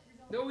 Resolve it.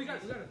 No, we got a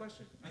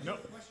question. No.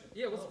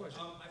 Yeah, what's the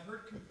question? I've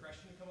heard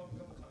compression come up a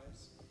couple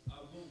times.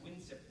 Will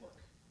WinZip work?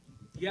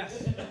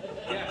 Yes.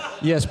 Yes.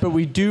 Yes, but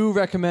we do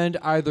recommend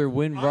either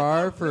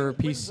WinRAR for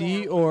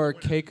PC or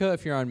Keika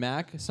if you're on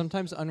Mac.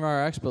 Sometimes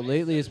UnRARX, but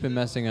lately it's been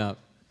messing up.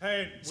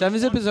 Hey,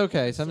 7-zip is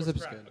okay. 7-zip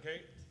is good.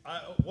 Okay.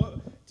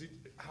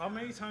 How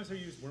many times have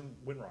you used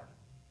WinRAR?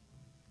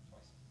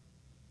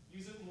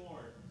 Use it more.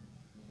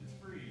 It's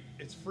free.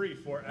 It's free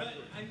for But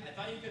everyone. I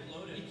thought you could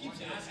load it. He keeps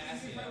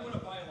asking me if I want to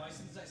buy a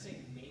license. I say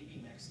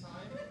maybe next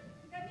time.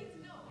 That means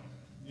no.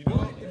 You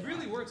know, It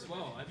really works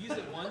well. I've used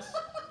it once,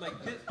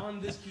 on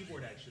this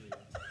keyboard actually.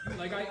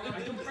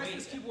 I compressed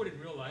this keyboard in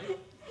real life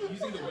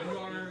using the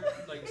WinRAR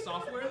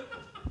software,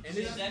 and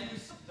Is that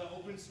the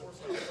open source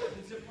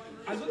WinZip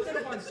library? I looked it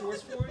up on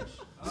SourceForge,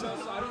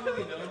 so I don't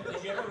really know.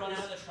 Did you ever run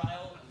out of the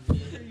trial? What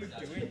are you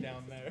doing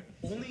down there?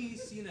 Only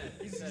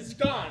CNET. He's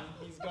gone.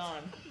 He's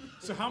gone.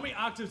 so how many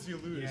octaves do you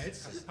lose? Yeah,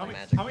 it's how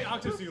many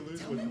octaves do you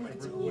lose with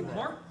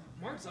WinRAR?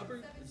 Mark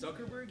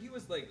Zuckerberg, he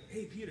was like,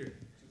 "Hey Peter,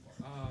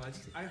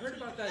 I heard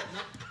about that."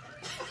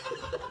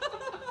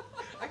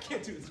 I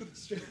can't do this with a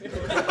straight face.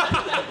 It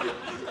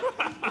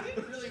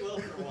did really well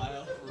for a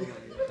while.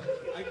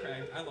 I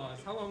cracked. I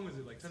lost. How long was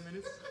it? 10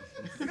 minutes?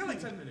 I got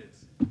 10 minutes.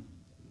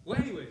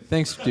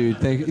 Thanks, dude.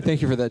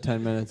 Thank you for that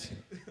 10 minutes.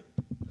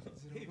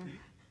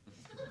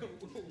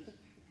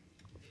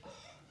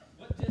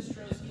 What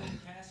distros can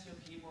Casio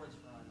keyboards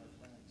run with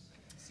Linux?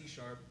 C#. C#,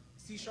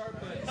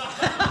 but it's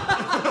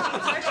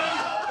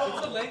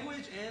actually the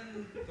language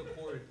and the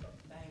chord.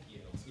 Thank you.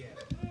 Yeah.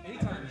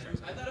 Anytime, man.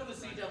 I thought it was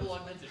C double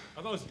augmented.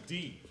 I thought it was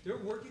D. They're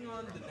working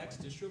on the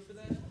next distro for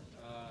that.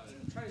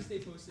 Try to stay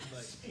posted,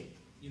 like,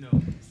 you know,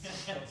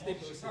 stay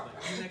posted.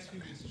 Like, in the next few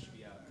weeks, it should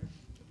be out.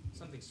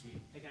 Something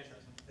sweet. Hey, can I try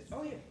something?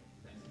 Oh yeah.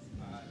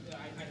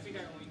 I think I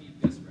only need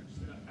this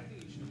register. I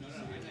think you should. No, I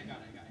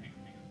got it. Hang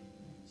on.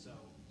 So,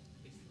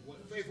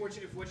 If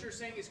what you're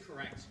saying is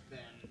correct,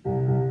 then.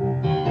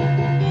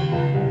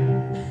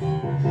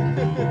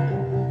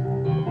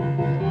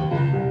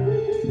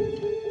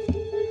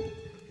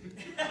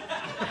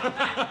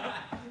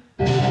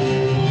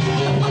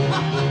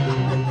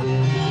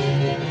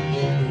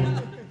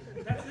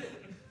 that's it.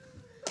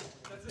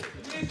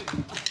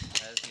 Amazing.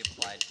 That is the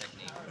applied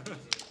technique.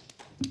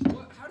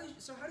 How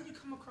did you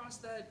come across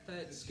that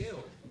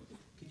scale?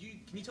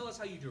 Can you tell us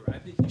how you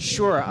derived it?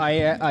 Sure,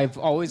 I've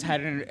always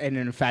had an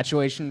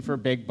infatuation for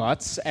big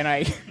butts, and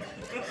I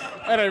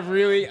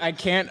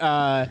can't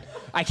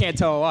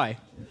tell a lie.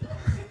 Do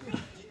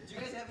you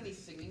guys have any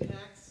singing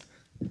hacks?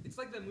 It's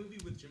like that movie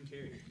with Jim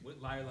Carrey,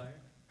 Liar Liar,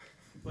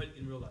 but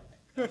in real life.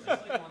 It's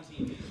like on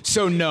TV.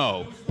 So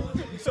no.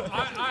 So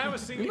I have a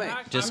singing might-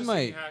 hack. just I have a might.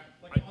 singing hack.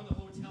 Like on the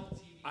hotel TV.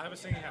 I have a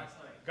singing hack.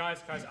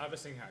 Guys, I have a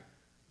singing hack.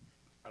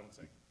 I don't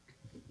sing.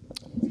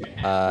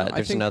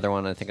 There's think- another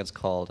one. I think it's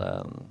called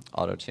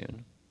auto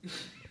tune.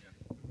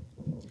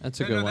 That's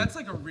a good one. That's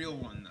like a real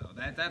one though.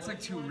 That's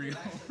like too real.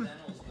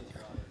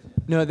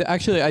 No,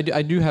 actually,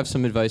 I do have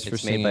some advice for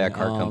It's singing. made by a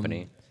car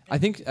company. I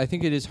think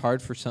it is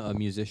hard for a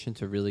musician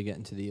to really get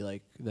into the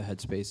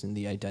headspace and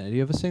the identity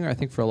of a singer. I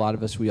think for a lot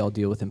of us, we all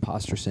deal with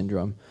imposter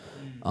syndrome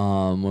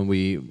when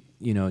we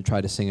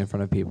try to sing in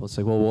front of people. It's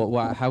like, well,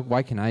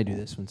 why can I do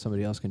this when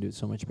somebody else can do it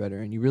so much better?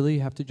 And you really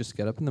have to just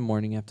get up in the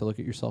morning. You have to look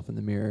at yourself in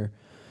the mirror,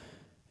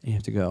 and you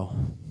have to go,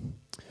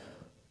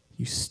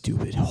 "You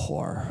stupid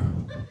whore!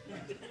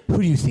 Who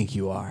do you think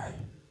you are?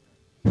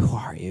 Who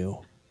are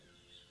you?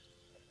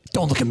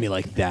 Don't look at me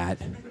like that!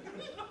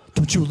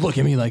 Don't you look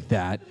at me like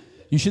that!"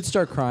 You should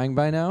start crying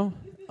by now,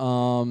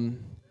 and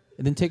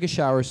then take a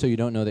shower so you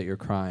don't know that you're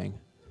crying.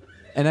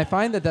 And I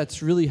find that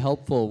that's really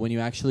helpful when you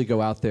actually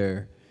go out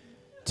there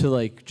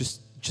to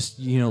just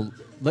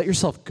let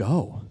yourself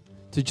go,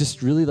 to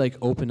just really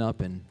open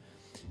up and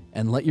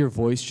let your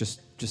voice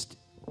just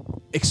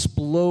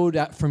explode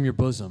out from your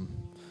bosom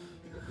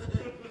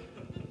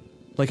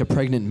like a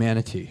pregnant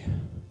manatee.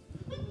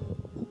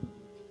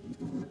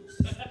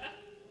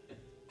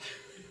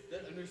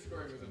 That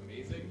underscoring was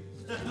amazing.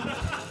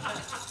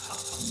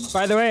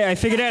 By the way, I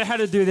figured out how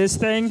to do this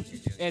thing.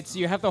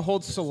 You have to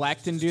hold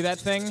select and do that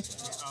thing,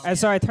 and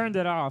so I turned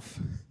it off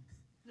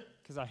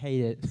because I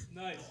hate it.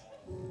 Nice.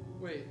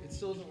 Wait, it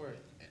still doesn't work.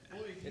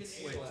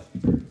 It's wait.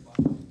 I'm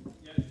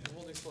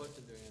holding select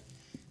and doing it.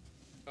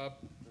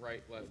 Up,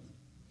 right, left.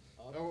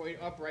 Oh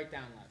wait, up, right,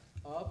 down, left.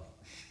 Up,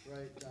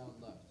 right, down,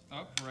 left.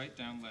 Up, right,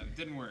 down, left. It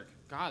didn't work.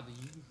 God,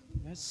 you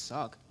guys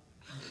suck.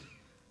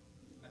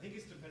 I think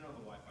it's dependent on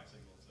the Wi-Fi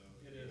signal, so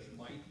it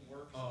might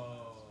work.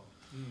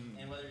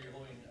 And whether you're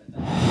holding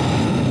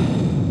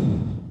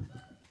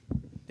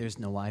There's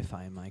no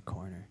Wi-Fi in my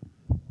corner.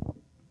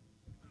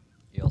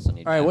 You also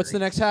need. All right, what's the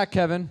batteries. next hack,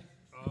 Kevin?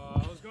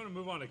 I was going to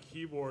move on to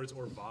keyboards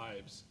or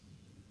vibes.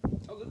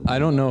 I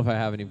don't know if I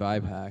have any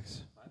vibe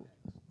hacks.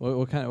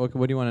 What do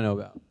you want to know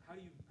about? How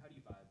do you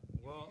vibe?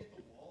 Well,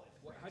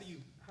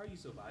 How are you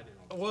so vibing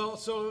on? well,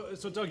 so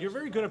Doug, you're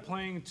very good at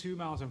playing 2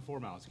 mounts and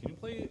 4 mounts. Can you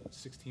play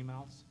 16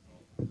 mounts?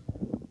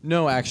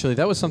 No, actually,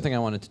 that was something I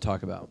wanted to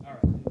talk about. All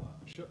right.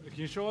 Can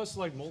you show us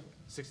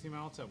 60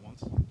 mounts at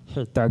once?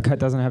 Doug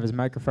doesn't have his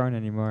microphone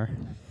anymore.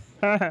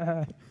 Sorry,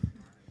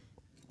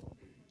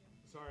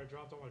 I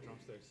dropped all my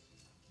drumsticks.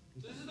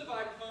 So this is the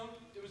vibraphone.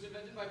 It was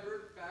invented by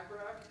Burt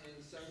Bacharach in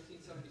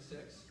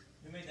 1776.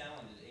 Who made that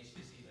one? Did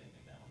HTC make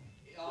that one?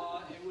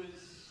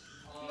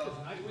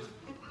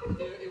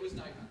 It was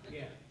Nikon.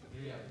 Yeah.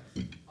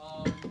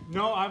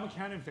 No, I'm a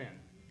Canon fan.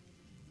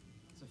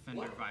 It's a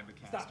Fender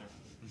Vibecaster.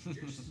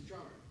 You're just a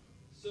drummer.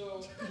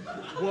 So,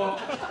 Well,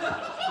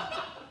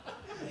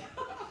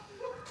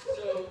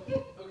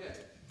 okay.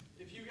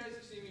 If you guys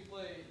have seen me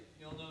play,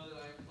 you'll know that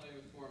I'm playing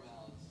with 4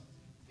 mallets.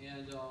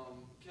 And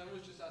Kevin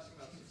was just asking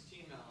about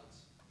 16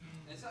 mallets.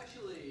 And it's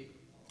actually,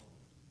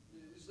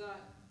 it's not,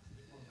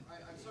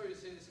 I'm sorry to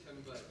say this,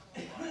 Kevin, but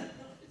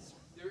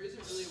there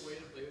isn't really a way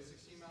to play with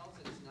 16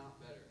 mallets, and it's not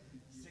better.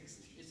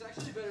 It's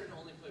actually better to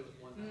only play with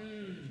 1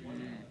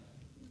 mallet.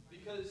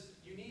 Because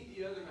you need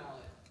the other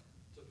mallet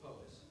to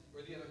pose,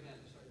 or the other hand,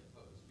 sorry, to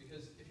pose.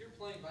 Because if you're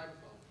playing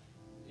vibraphone,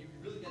 and you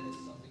really get into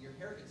something, your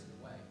hair gets in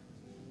the way,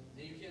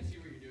 and you can't see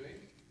what you're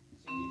doing,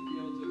 so you need to be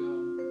able to go.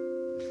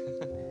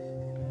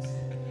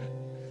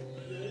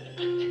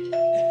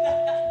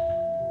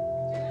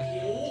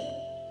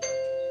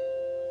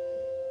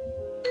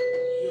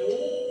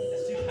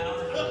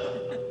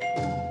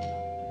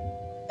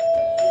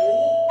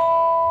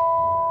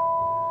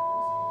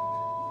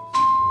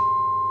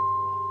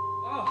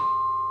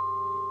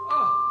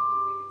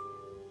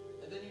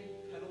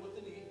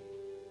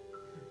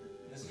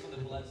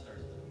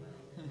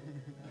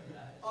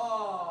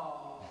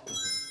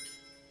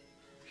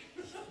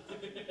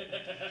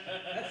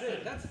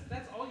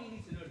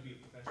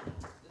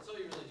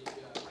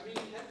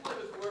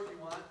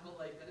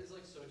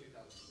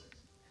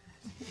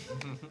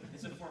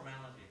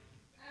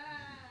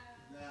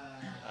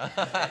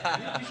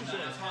 should show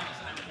us.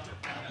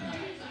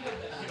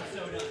 I'm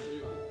so done.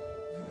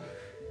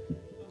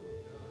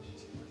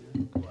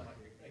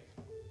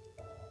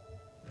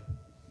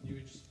 You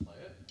would just play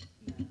it?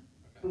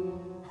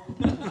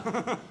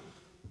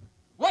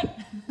 What?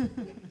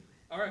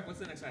 All right, what's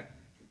the next hack?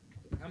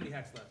 How many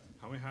hacks left?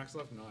 How many hacks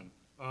left? None.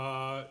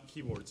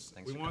 Keyboards.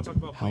 Thanks We for want to talk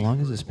about. How long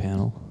is this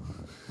panel?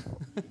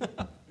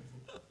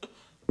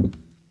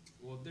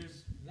 Well,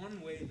 there's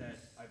one way that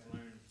I've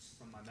learned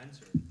from my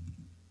mentor.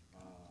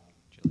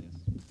 Julius.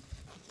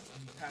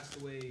 He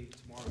passed away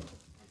tomorrow,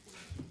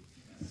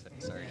 unfortunately.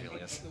 Sorry, And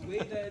Julius. The way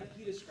that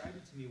he described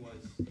it to me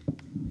was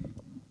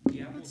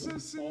the apples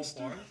would fall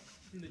far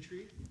from the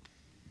tree,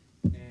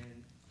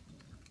 and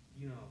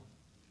you know.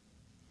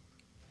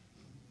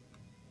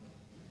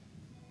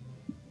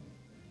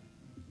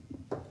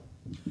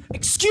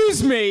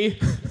 Excuse me.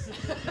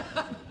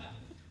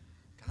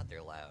 God,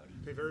 they're loud.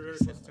 Pay very, very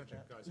close attention,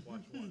 guys.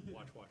 Watch.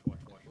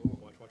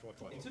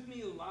 It took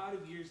me a lot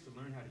of years to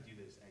learn how to do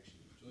this,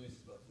 actually. Julius is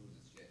about to lose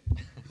his shit.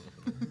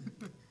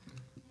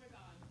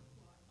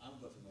 I'm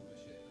about to lose my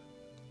shit.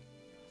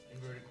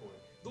 Inverted chord.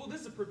 Though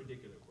this is a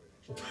perpendicular chord,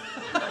 actually.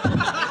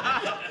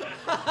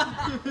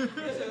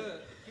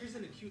 Here's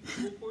an acute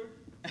full chord.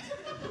 Can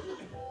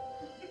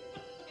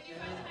you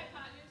find the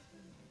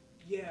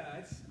hypotenuse?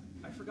 Yeah,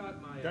 I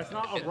forgot my. That's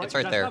not a right. It's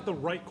right that's there. not the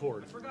right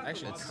chord.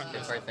 Actually,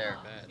 It's right there.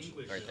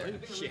 English. Right there.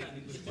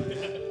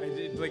 I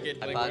did like it.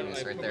 Like, Hypotenuse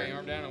I right put there. my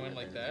arm down and went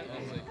like that. And I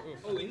was like,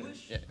 oof. Oh,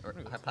 English? Yeah, or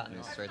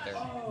hypotenuse is right there.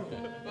 Oh.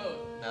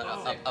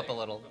 No, up a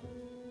little.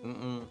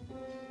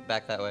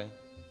 Back that way.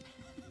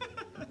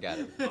 Got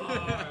it.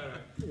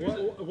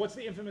 What's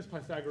the infamous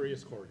Pythagorean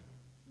chord?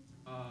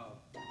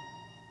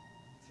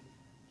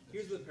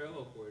 Here's the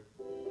parallel chord.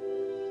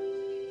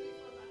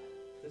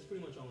 That's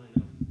pretty much all I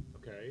know.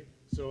 Okay.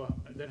 So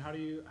then how do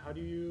you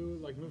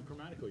like move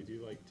chromatically? Do you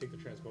like take the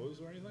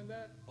transpose or anything like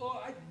that?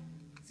 Well,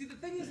 see the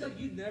thing is that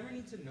you never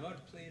need to know how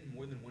to play in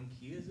more than one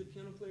key as a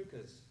piano player,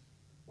 because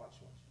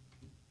watch.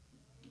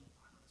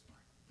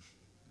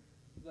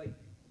 Like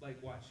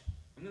watch.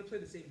 I'm gonna play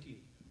the same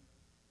key.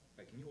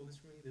 Like, can you hold this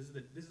for me? This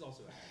is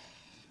also a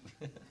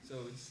hack.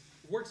 So it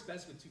works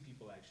best with two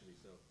people actually.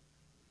 So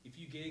if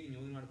you gig and you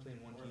only know how to play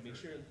in one key, make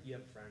sure you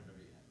have a friend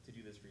to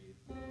do this for you.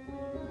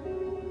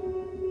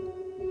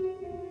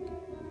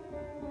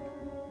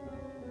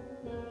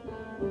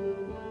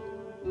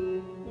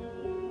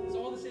 It's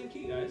all the same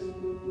key, guys.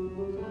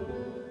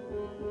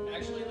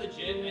 Actually,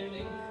 legit, I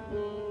think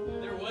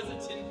there was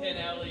a Tin Pan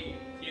Alley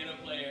piano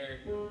player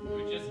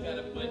who just got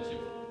a bunch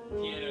of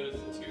pianos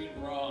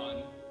tuned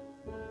wrong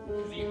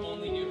because he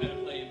only knew how to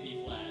play in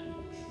B flat.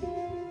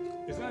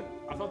 Isn't that?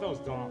 I thought that was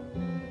Dom.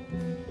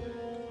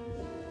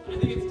 I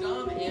think it's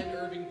Dom and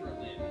Irving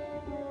Berlin.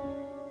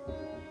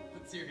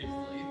 But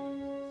seriously,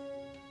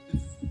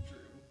 it's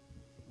true.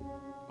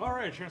 All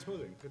right,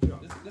 transposing. Good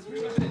job. That's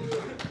pretty much it.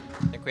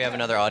 I think we have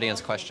another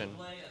audience question.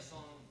 Play a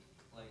song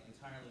like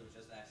entirely with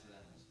just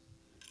accidentals.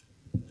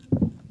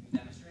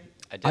 Demonstrate.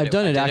 I've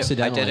done it I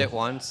accidentally. did it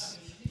once.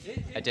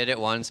 I did it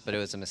once, but it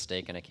was a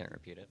mistake, and I can't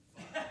repeat it.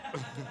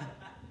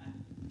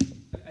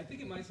 I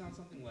think it might sound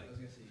something like.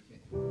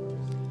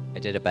 I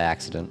did it by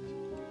accident.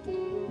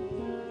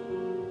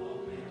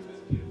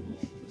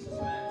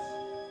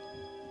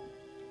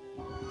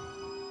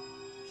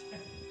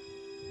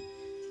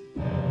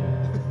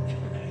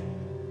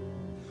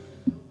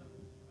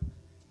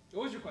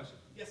 What was your question?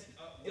 Yes,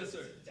 Yes, sir.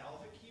 Is it a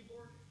Dalvik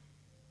keyboard?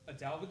 A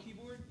Dalvik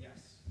keyboard? Yes.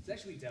 It's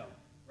actually Dell.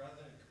 Rather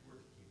than a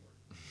working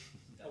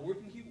keyboard. A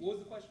working keyboard? What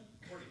was the question?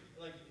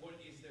 Like, what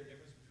is there a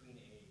difference between a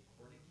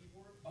chording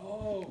keyboard?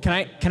 Oh.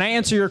 Can I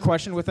answer your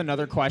question with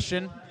another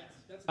question?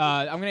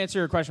 I'm gonna answer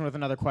your question with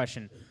another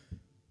question.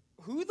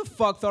 Who the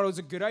fuck thought it was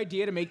a good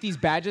idea to make these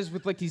badges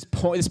with like this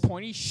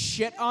pointy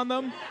shit on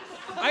them?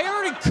 I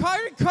already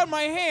cut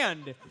my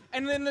hand,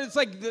 and then it's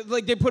like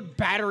they put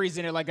batteries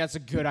in it. Like that's a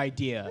good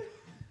idea.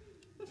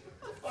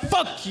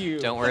 Fuck you.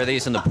 Don't wear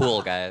these in the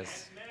pool,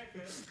 guys.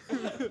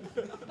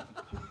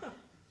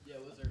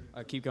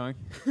 Keep going.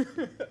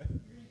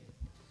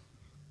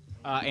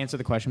 Answer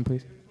the question,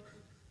 please.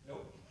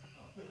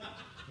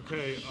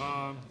 Okay.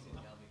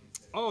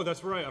 Oh,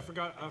 that's right. I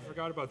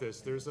forgot about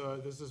this. There's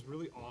this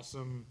really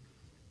awesome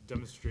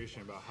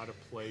demonstration about how to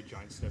play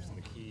giant steps in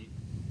the key.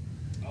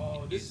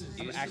 Oh, this is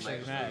actually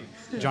mad.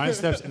 Giant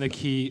steps in the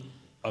key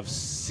of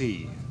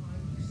C.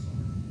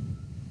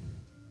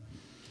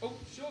 Oh,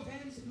 show of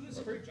hands. Who has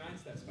heard Giant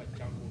Steps by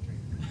John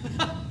Coltrane?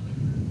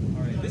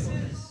 All right, this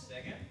is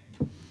Second.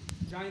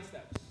 Giant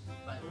Steps.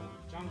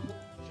 John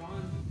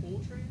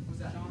Coltrane? Was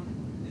that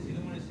John? Is he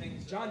the one who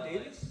sings John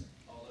Davis?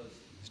 all those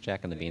It's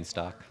Jack and the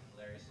Beanstalk.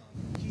 hilarious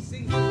songs? He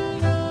sings.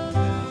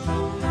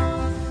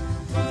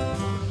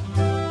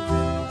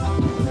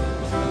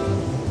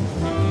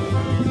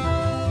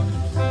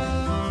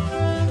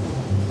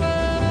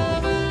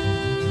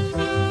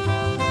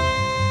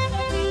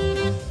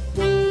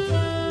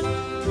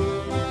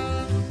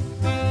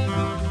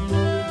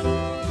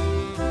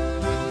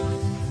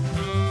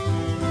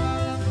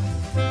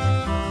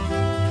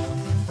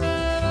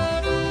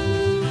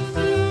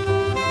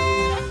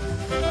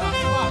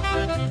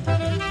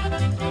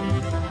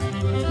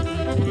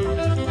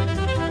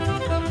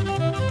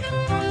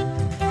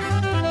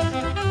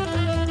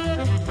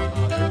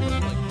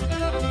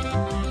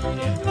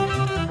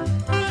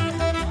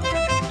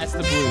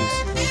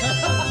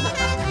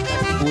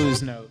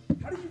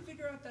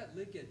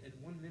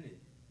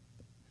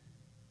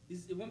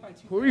 it went by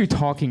too Who are you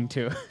talking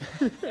to?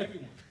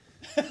 Everyone.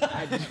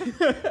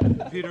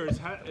 Peter, it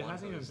hasn't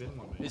even been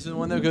 1 minute. Is it the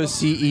one that goes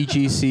C E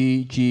G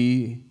C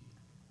G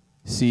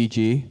C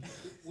G?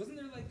 Wasn't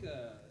there like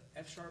a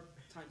F sharp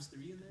times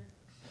 3 in there?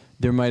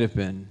 There might have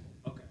been.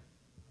 Okay.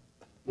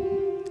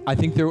 I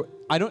think there.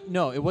 I don't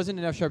know. It wasn't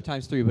an F sharp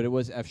times 3, but it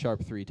was F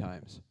sharp 3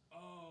 times. Oh,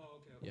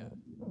 okay. Yeah.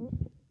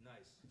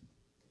 Nice.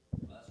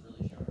 Well, that's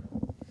really sharp.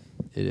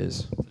 It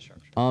is. It's a sharp.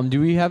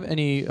 Do we have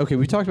any? Okay,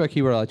 we talked about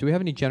keyboard a lot. Do we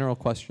have any general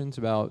questions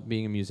about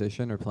being a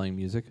musician or playing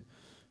music,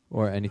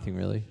 or anything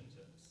really?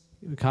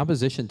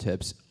 Composition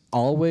tips.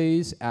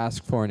 Always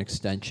ask for an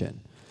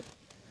extension,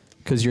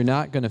 because you're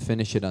not going to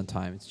finish it on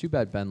time. It's too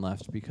bad Ben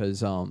left,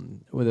 because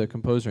with a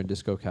composer in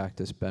Disco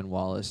Cactus, Ben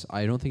Wallace,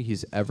 I don't think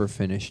he's ever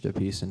finished a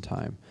piece in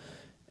time,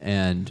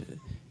 and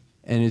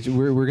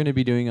we're going to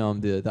be doing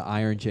the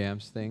Iron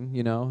Jams thing,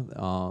 you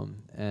know,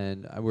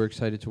 and we're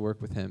excited to work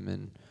with him,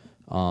 and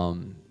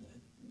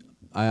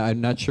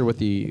I'm not sure what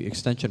the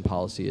extension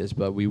policy is,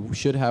 but we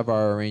should have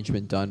our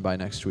arrangement done by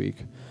next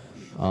week.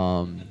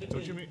 Don't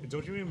you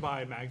mean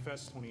by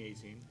MAGFest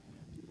 2018?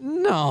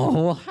 No,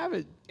 we'll have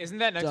it. Isn't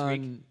that next done.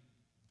 week?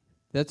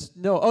 That's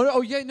no.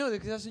 Oh yeah, no,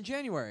 because that's in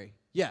January.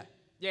 Yeah.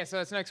 Yeah, so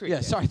that's next week.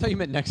 Yeah. Sorry, I thought you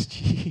meant next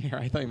year.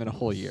 I thought you meant a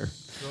whole year.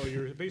 So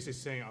you're basically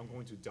saying I'm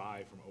going to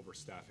die from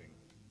overstaffing.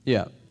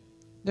 Yeah.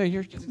 No,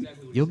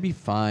 you'll be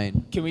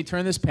fine. Can we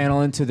turn this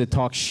panel into the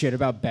talk shit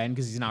about Ben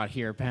because he's not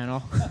here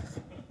panel?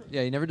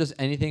 Yeah, he never does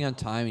anything on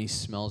time. He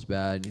smells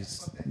bad.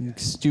 He's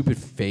stupid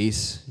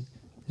face.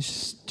 His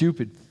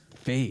stupid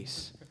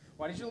face.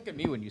 Why did you look at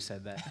me when you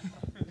said that?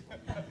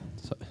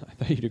 So, I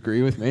thought you'd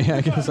agree with me.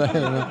 I guess I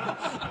don't know.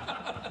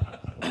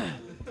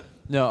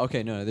 No,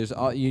 okay, no. There's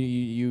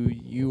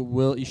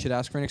you should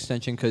ask for an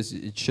extension because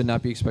it should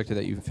not be expected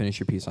that you finish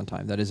your piece on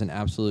time. That is an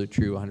absolute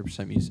true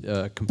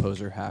 100%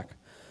 composer hack,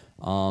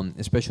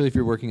 especially if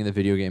you're working in the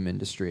video game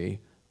industry.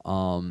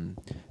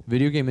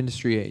 Video game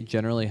industry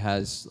generally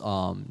has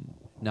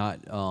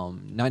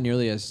not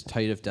nearly as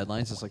tight of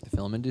deadlines as like the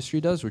film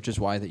industry does, which is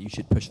why that you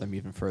should push them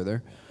even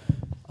further.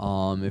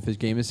 If a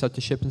game is set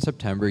to ship in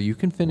September, you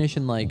can finish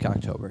in like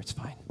October. It's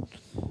fine.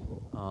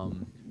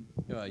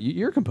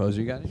 You're a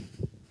composer. You got it.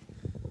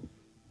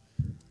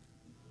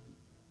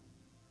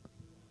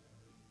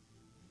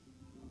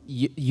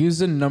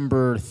 Use a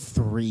number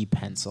 3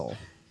 pencil.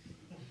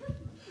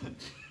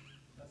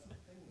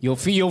 You'll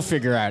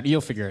figure out.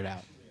 You'll figure it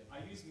out. I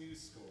use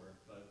MuseScore,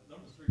 but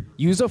number 3.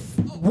 Use a.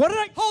 What did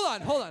I?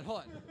 Hold on.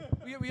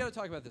 We got to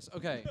talk about this.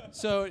 Okay,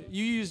 so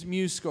you use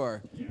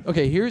MuseScore.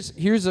 Okay,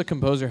 here's a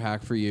composer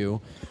hack for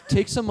you.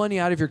 Take some money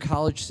out of your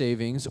college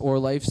savings or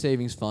life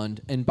savings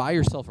fund and buy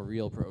yourself a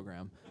real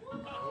program,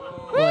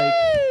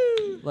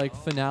 like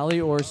Finale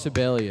or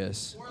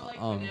Sibelius. Or like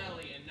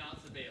Finale and not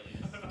Sibelius.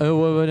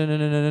 Oh,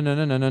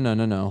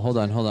 no. Hold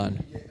on.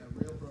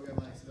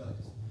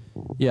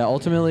 Yeah,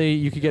 ultimately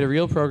you could get a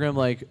real program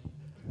like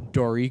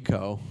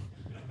Dorico.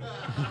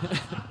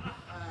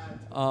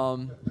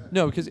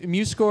 No, because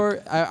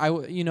MuseScore,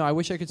 I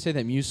wish I could say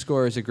that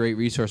MuseScore is a great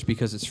resource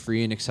because it's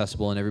free and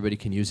accessible and everybody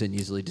can use it and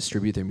easily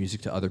distribute their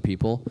music to other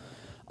people.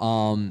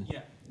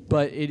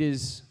 But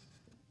it's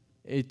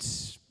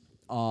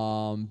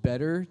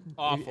better.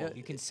 Awful.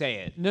 You can say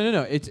it.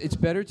 No. It's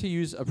better to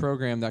use a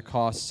program that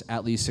costs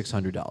at least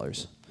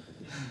 $600.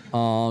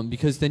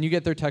 Because then you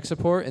get their tech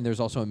support and there's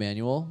also a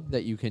manual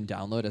that you can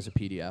download as a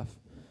PDF.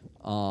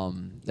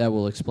 That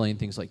will explain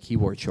things like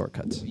keyboard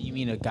shortcuts. You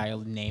mean a guy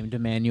named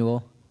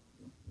Emmanuel?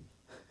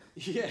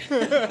 Yeah.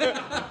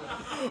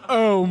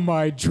 Oh,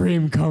 my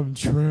dream come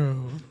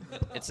true.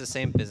 It's the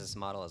same business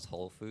model as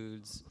Whole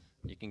Foods.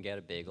 You can get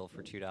a bagel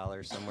for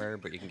 $2 somewhere,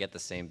 but you can get the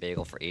same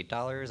bagel for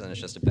 $8, and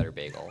it's just a better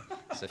bagel.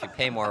 So if you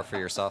pay more for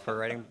your software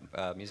writing,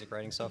 music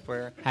writing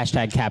software,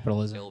 Hashtag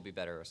capitalism. it will be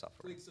better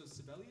software. Wait, so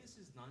Sibelius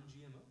is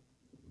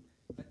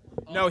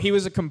non-GMO? No, he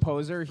was a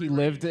composer. He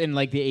lived in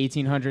like the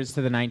 1800s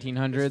to the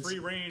 1900s. Free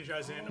range,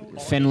 as in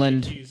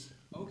Finland.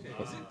 Okay,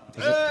 is it?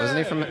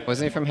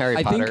 Wasn't he from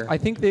Harry Potter? I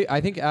think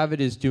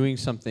Avid is doing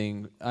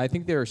something. I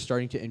think they're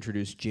starting to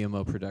introduce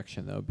GMO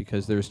production though,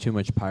 because there's too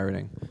much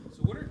pirating.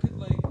 So what are good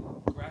like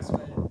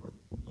grass-fed,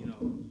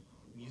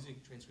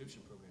 music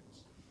transcription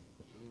programs?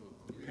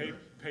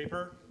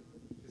 paper.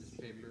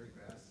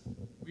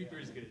 Reaper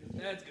is good.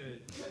 That's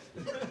good.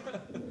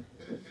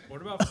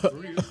 What about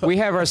Fruity? We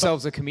have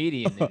ourselves a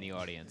comedian in the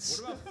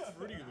audience. What about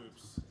Fruity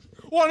Loops?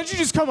 Why don't you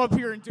just come up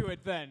here and do it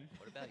then?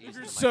 What about If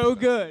using you're the so microphone?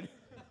 good.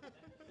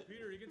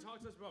 Peter, you can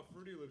talk to us about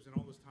Fruity Loops and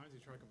all those times you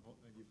try to compose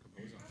on.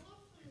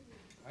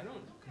 I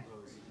don't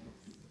compose.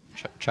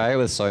 Try it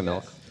with soy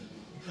milk.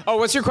 Oh,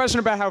 what's your question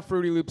about how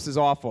Fruity Loops is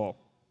awful?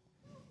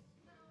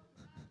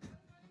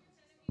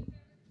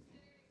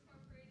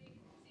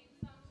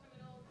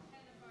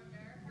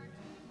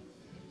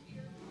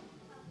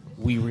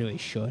 We really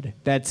should.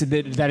 That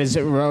is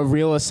a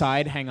real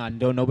aside. Hang on,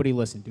 don't nobody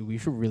listen, dude. We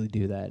should really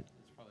do that.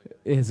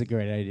 It's a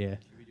great idea.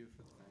 Should we do it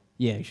for the thing?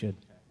 Yeah, you should.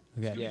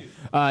 Okay.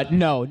 Yeah.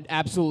 No,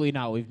 absolutely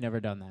not. We've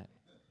never done that. Well,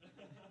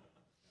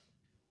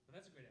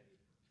 that's a great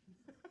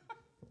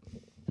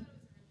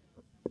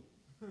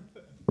idea.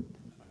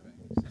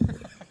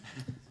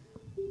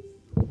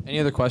 Any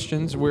other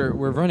questions? We're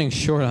running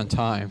short on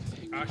time.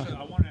 Actually,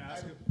 I want to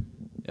ask you.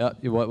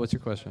 Yeah. What's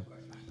your question?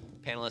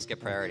 Panelists get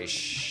priority.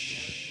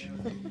 Shh.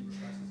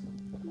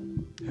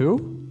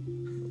 Who?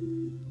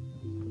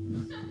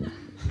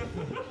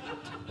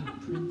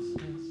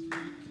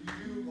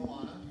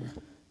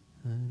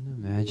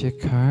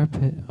 Magic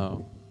carpet.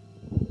 Oh.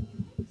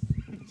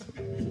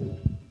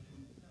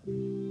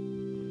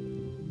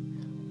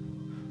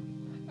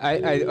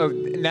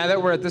 Now that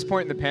we're at this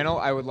point in the panel,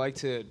 I would like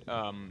to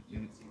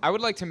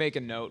make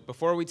a note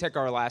before we take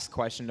our last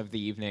question of the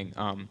evening.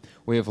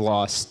 We have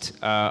lost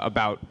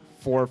about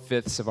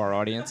 4/5 of our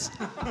audience.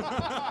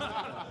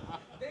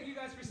 Thank you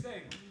guys for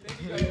staying.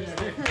 Thank you guys for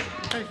staying.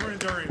 Thanks for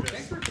enduring this.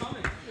 Thanks for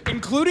coming.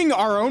 Including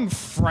our own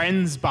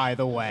friends, by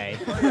the way.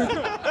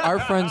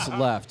 Our friends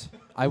left.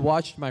 I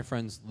watched my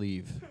friends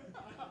leave.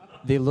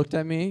 They looked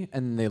at me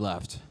and they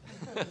left.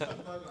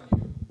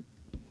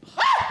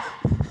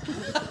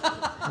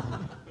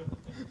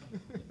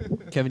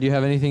 Kevin, do you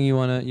have anything you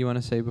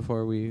wanna say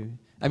before we?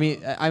 I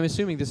mean, I'm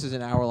assuming this is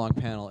an hour-long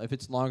panel. If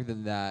it's longer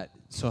than that,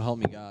 so help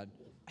me God.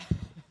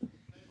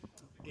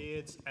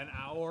 It's an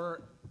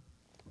hour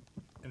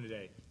and a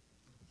day.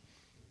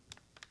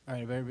 All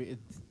right, everybody.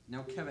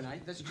 Now, Kevin,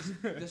 that's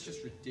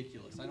just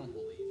ridiculous. I don't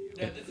believe you.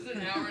 Yeah, this is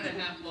an hour and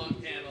a half long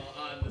panel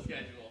on the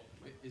schedule.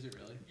 Wait, is it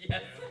really?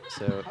 Yes.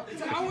 So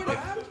It's an hour and a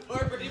half.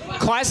 Or pretty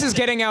much. Class is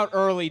getting out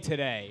early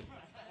today.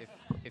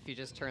 if you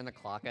just turn the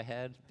clock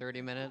ahead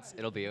 30 minutes,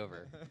 it'll be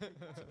over.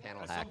 It's a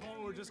panel hack. At some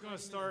point, we're just gonna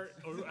start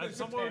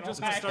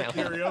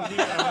karaoke.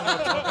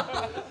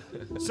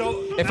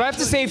 So If I have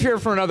to stay here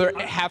for another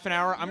half an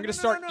hour, I'm going to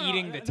start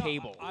eating the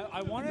table.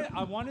 I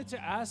wanted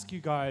to ask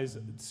you guys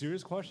a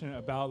serious question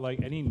about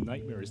like any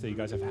nightmares that you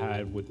guys have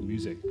had with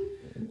music,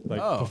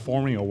 like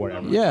performing or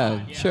whatever.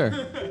 Yeah, sure.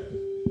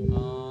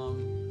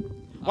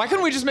 Why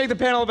couldn't we just make the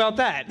panel about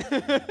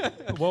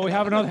that? Well, we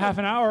have another half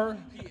an hour.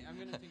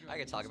 I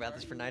could talk about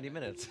this for 90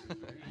 minutes.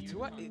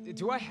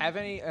 Do I have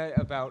any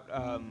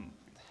about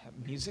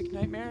music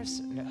nightmares?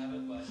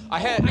 No.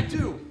 I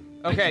do.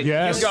 Okay,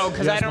 Yes. you go,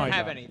 because Yes, I don't my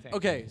have God. anything.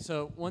 Okay,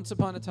 so once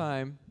upon a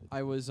time,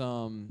 I was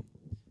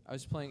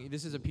playing.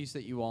 This is a piece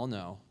that you all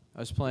know. I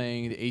was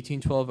playing the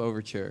 1812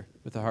 Overture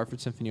with the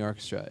Hartford Symphony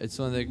Orchestra. It's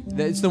one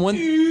It's the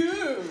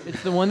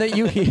one that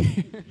you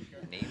hear.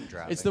 Name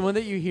dropping. It's the one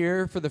that you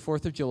hear for the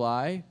 4th of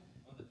July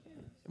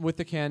with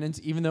the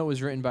cannons, even though it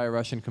was written by a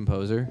Russian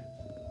composer.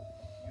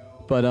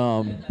 But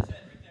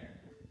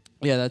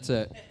yeah, that's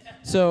it.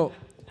 So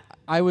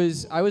I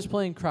was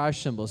playing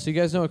crash cymbals. So you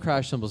guys know what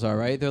crash cymbals are,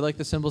 right? They're like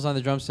the cymbals on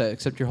the drum set,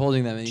 except you're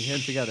holding them and you hit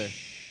them together.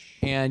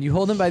 And you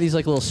hold them by these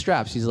like little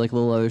straps, these like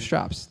little leather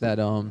straps that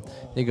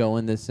they go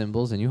in the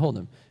cymbals and you hold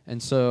them.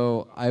 And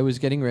so I was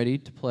getting ready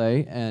to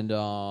play, and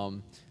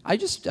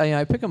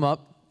I pick them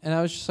up. And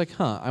I was just like,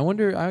 I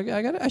wonder,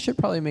 I should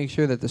probably make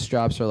sure that the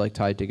straps are like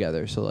tied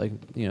together so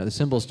like, the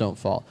cymbals don't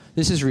fall.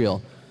 This is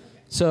real.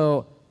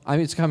 So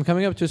I'm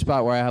coming up to a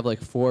spot where I have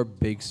like 4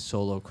 big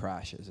solo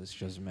crashes. It's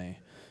just me.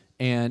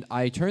 And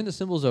I turn the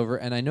cymbals over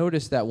and I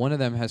notice that one of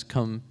them has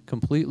come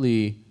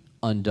completely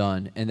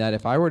undone, and that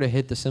if I were to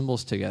hit the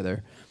cymbals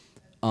together,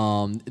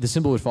 the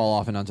cymbal would fall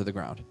off and onto the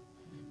ground.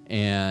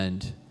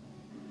 And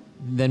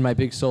then my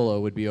big solo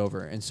would be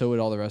over, and so would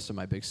all the rest of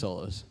my big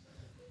solos.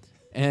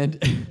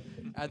 And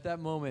at that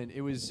moment,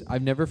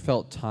 I've never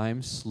felt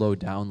time slow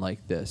down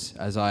like this.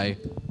 As I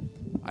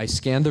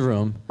scanned the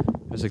room,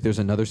 I was like, there's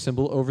another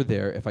cymbal over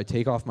there. If I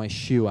take off my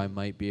shoe, I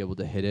might be able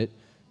to hit it.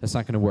 That's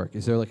not going to work.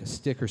 Is there like a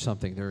stick or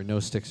something? There are no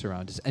sticks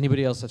around. Does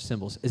anybody else have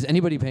cymbals? Is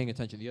anybody paying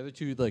attention? The other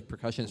 2 like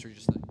percussionists were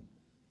just like...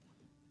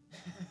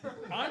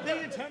 I'm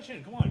paying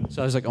attention. Come on.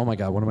 So I was like, oh my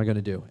God, what am I going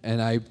to do?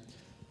 And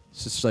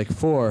it's just like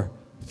 4,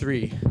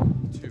 3,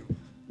 2,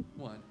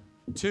 1,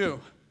 2,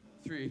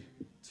 3,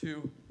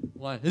 2,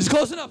 1. This is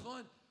close enough.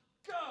 1,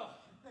 go!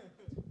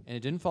 And it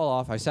didn't fall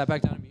off. I sat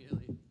back down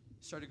immediately,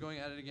 started going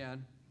at it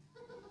again.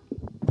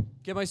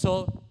 Get my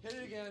solo, hit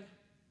it again.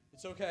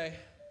 It's okay.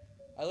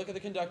 I look at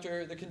the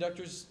conductor. The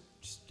conductor's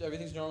just,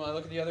 everything's normal. I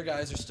look at the other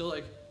guys. They're still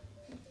like...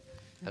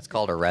 That's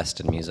called a rest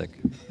in music.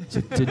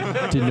 Did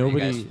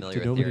nobody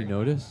theory?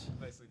 notice?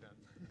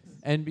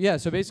 And yeah,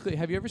 so basically,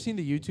 have you ever seen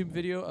the YouTube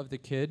video of the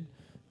kid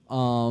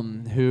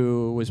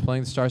who was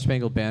playing the Star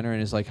Spangled Banner in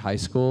his like high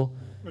school?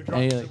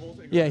 And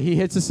he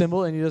hits a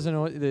cymbal and he doesn't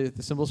know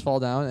the cymbals fall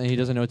down and he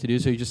doesn't know what to do,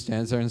 so he just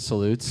stands there and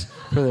salutes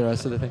for the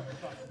rest of the thing.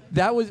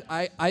 That was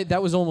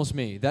that was almost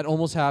me. That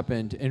almost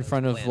happened in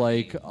front of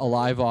like a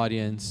live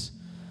audience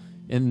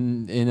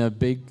in a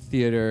big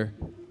theater.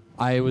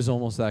 I was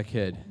almost that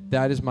kid.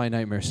 That is my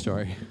nightmare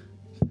story.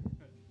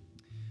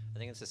 I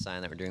think it's a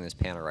sign that we're doing this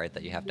panel right,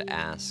 that you have to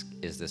ask,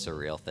 is this a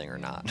real thing or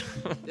not?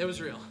 It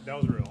was real. That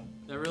was real.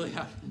 That really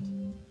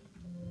happened.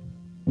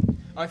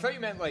 I thought you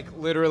meant like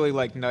literally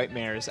like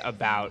nightmares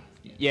about,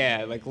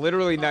 like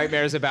literally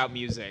nightmares about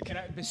music.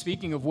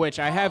 Speaking of which,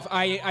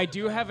 I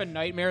do have a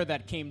nightmare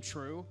that came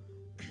true.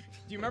 Do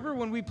you remember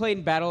when we played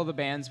in Battle of the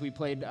Bands, we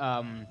played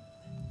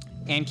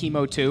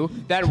Anchemo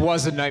 2? That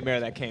was a nightmare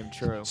that came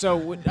true.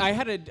 So I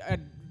had a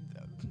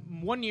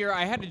one year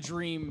I had a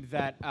dream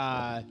that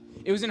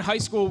it was in high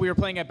school. We were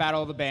playing at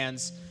Battle of the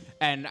Bands,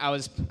 and I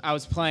was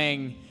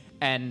playing,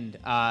 and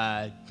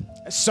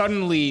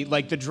suddenly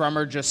like the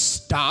drummer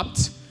just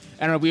stopped,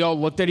 and we all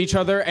looked at each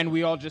other, and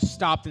we all just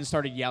stopped and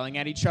started yelling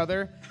at each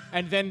other.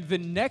 And then the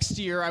next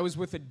year I was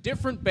with a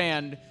different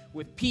band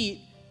with Pete,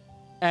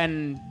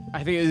 and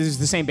I think it was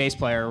the same bass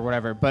player or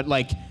whatever, but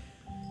like.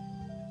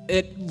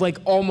 It like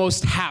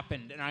almost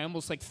happened, and I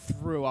almost like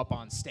threw up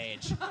on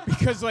stage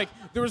because like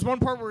there was one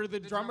part where the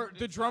drummer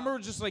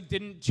just like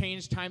didn't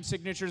change time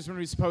signatures when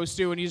he was supposed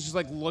to, and he just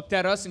like looked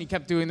at us and he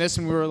kept doing this,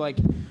 and we were like,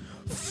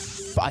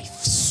 I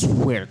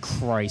swear to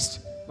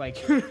Christ,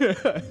 like.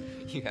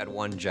 You had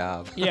one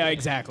job. Yeah,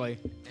 exactly.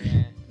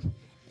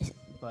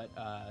 But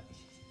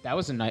that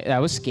was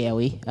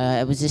scary.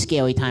 It was a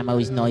scary time. I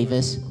was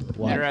nervous.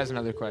 Peter has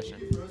another question.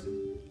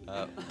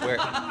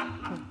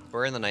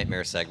 We're in the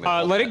nightmare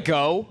segment. Let it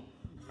go.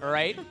 All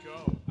right. I don't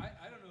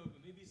know,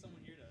 but maybe someone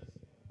here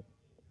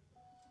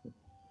does.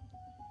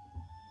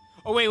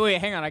 Oh wait,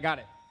 hang on, I got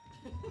it.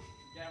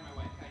 Get out of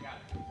my way, I got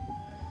it.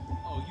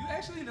 Oh, you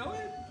actually know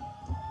it?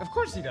 Of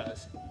course he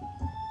does.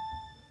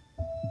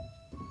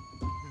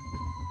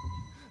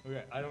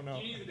 Okay, I don't know.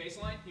 Do you need the bass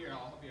line? Here, I'll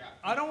help you out.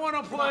 I don't want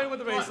to play with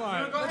the bass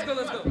line. Let's go.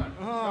 Go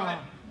ahead.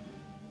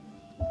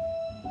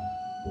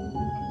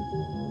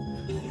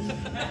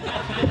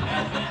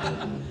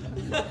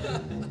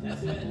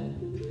 That's it.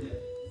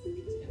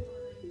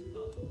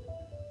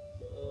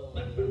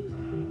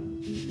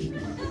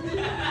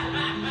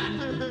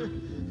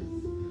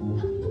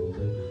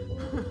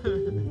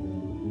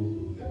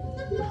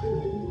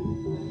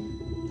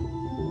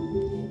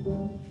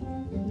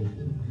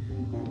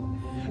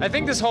 I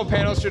think this whole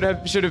panel should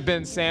have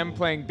been Sam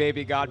playing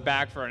Baby Got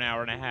Back for an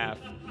hour and a half.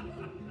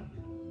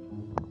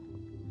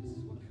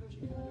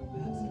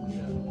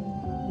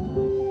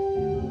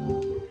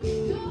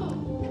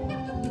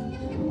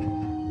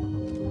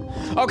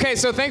 Okay,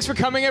 so thanks for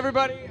coming,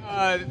 everybody.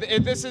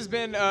 This has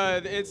been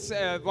it's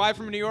live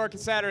from New York.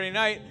 It's Saturday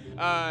night.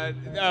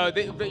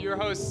 Your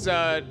hosts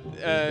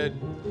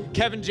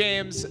Kevin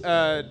James,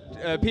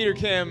 Peter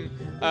Kim,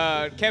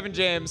 Kevin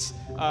James,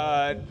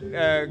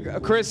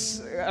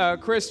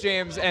 Chris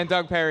James, and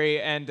Doug Perry,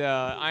 and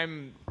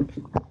I'm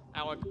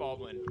Alec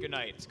Baldwin. Good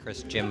night. It's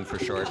Chris Jim for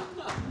short.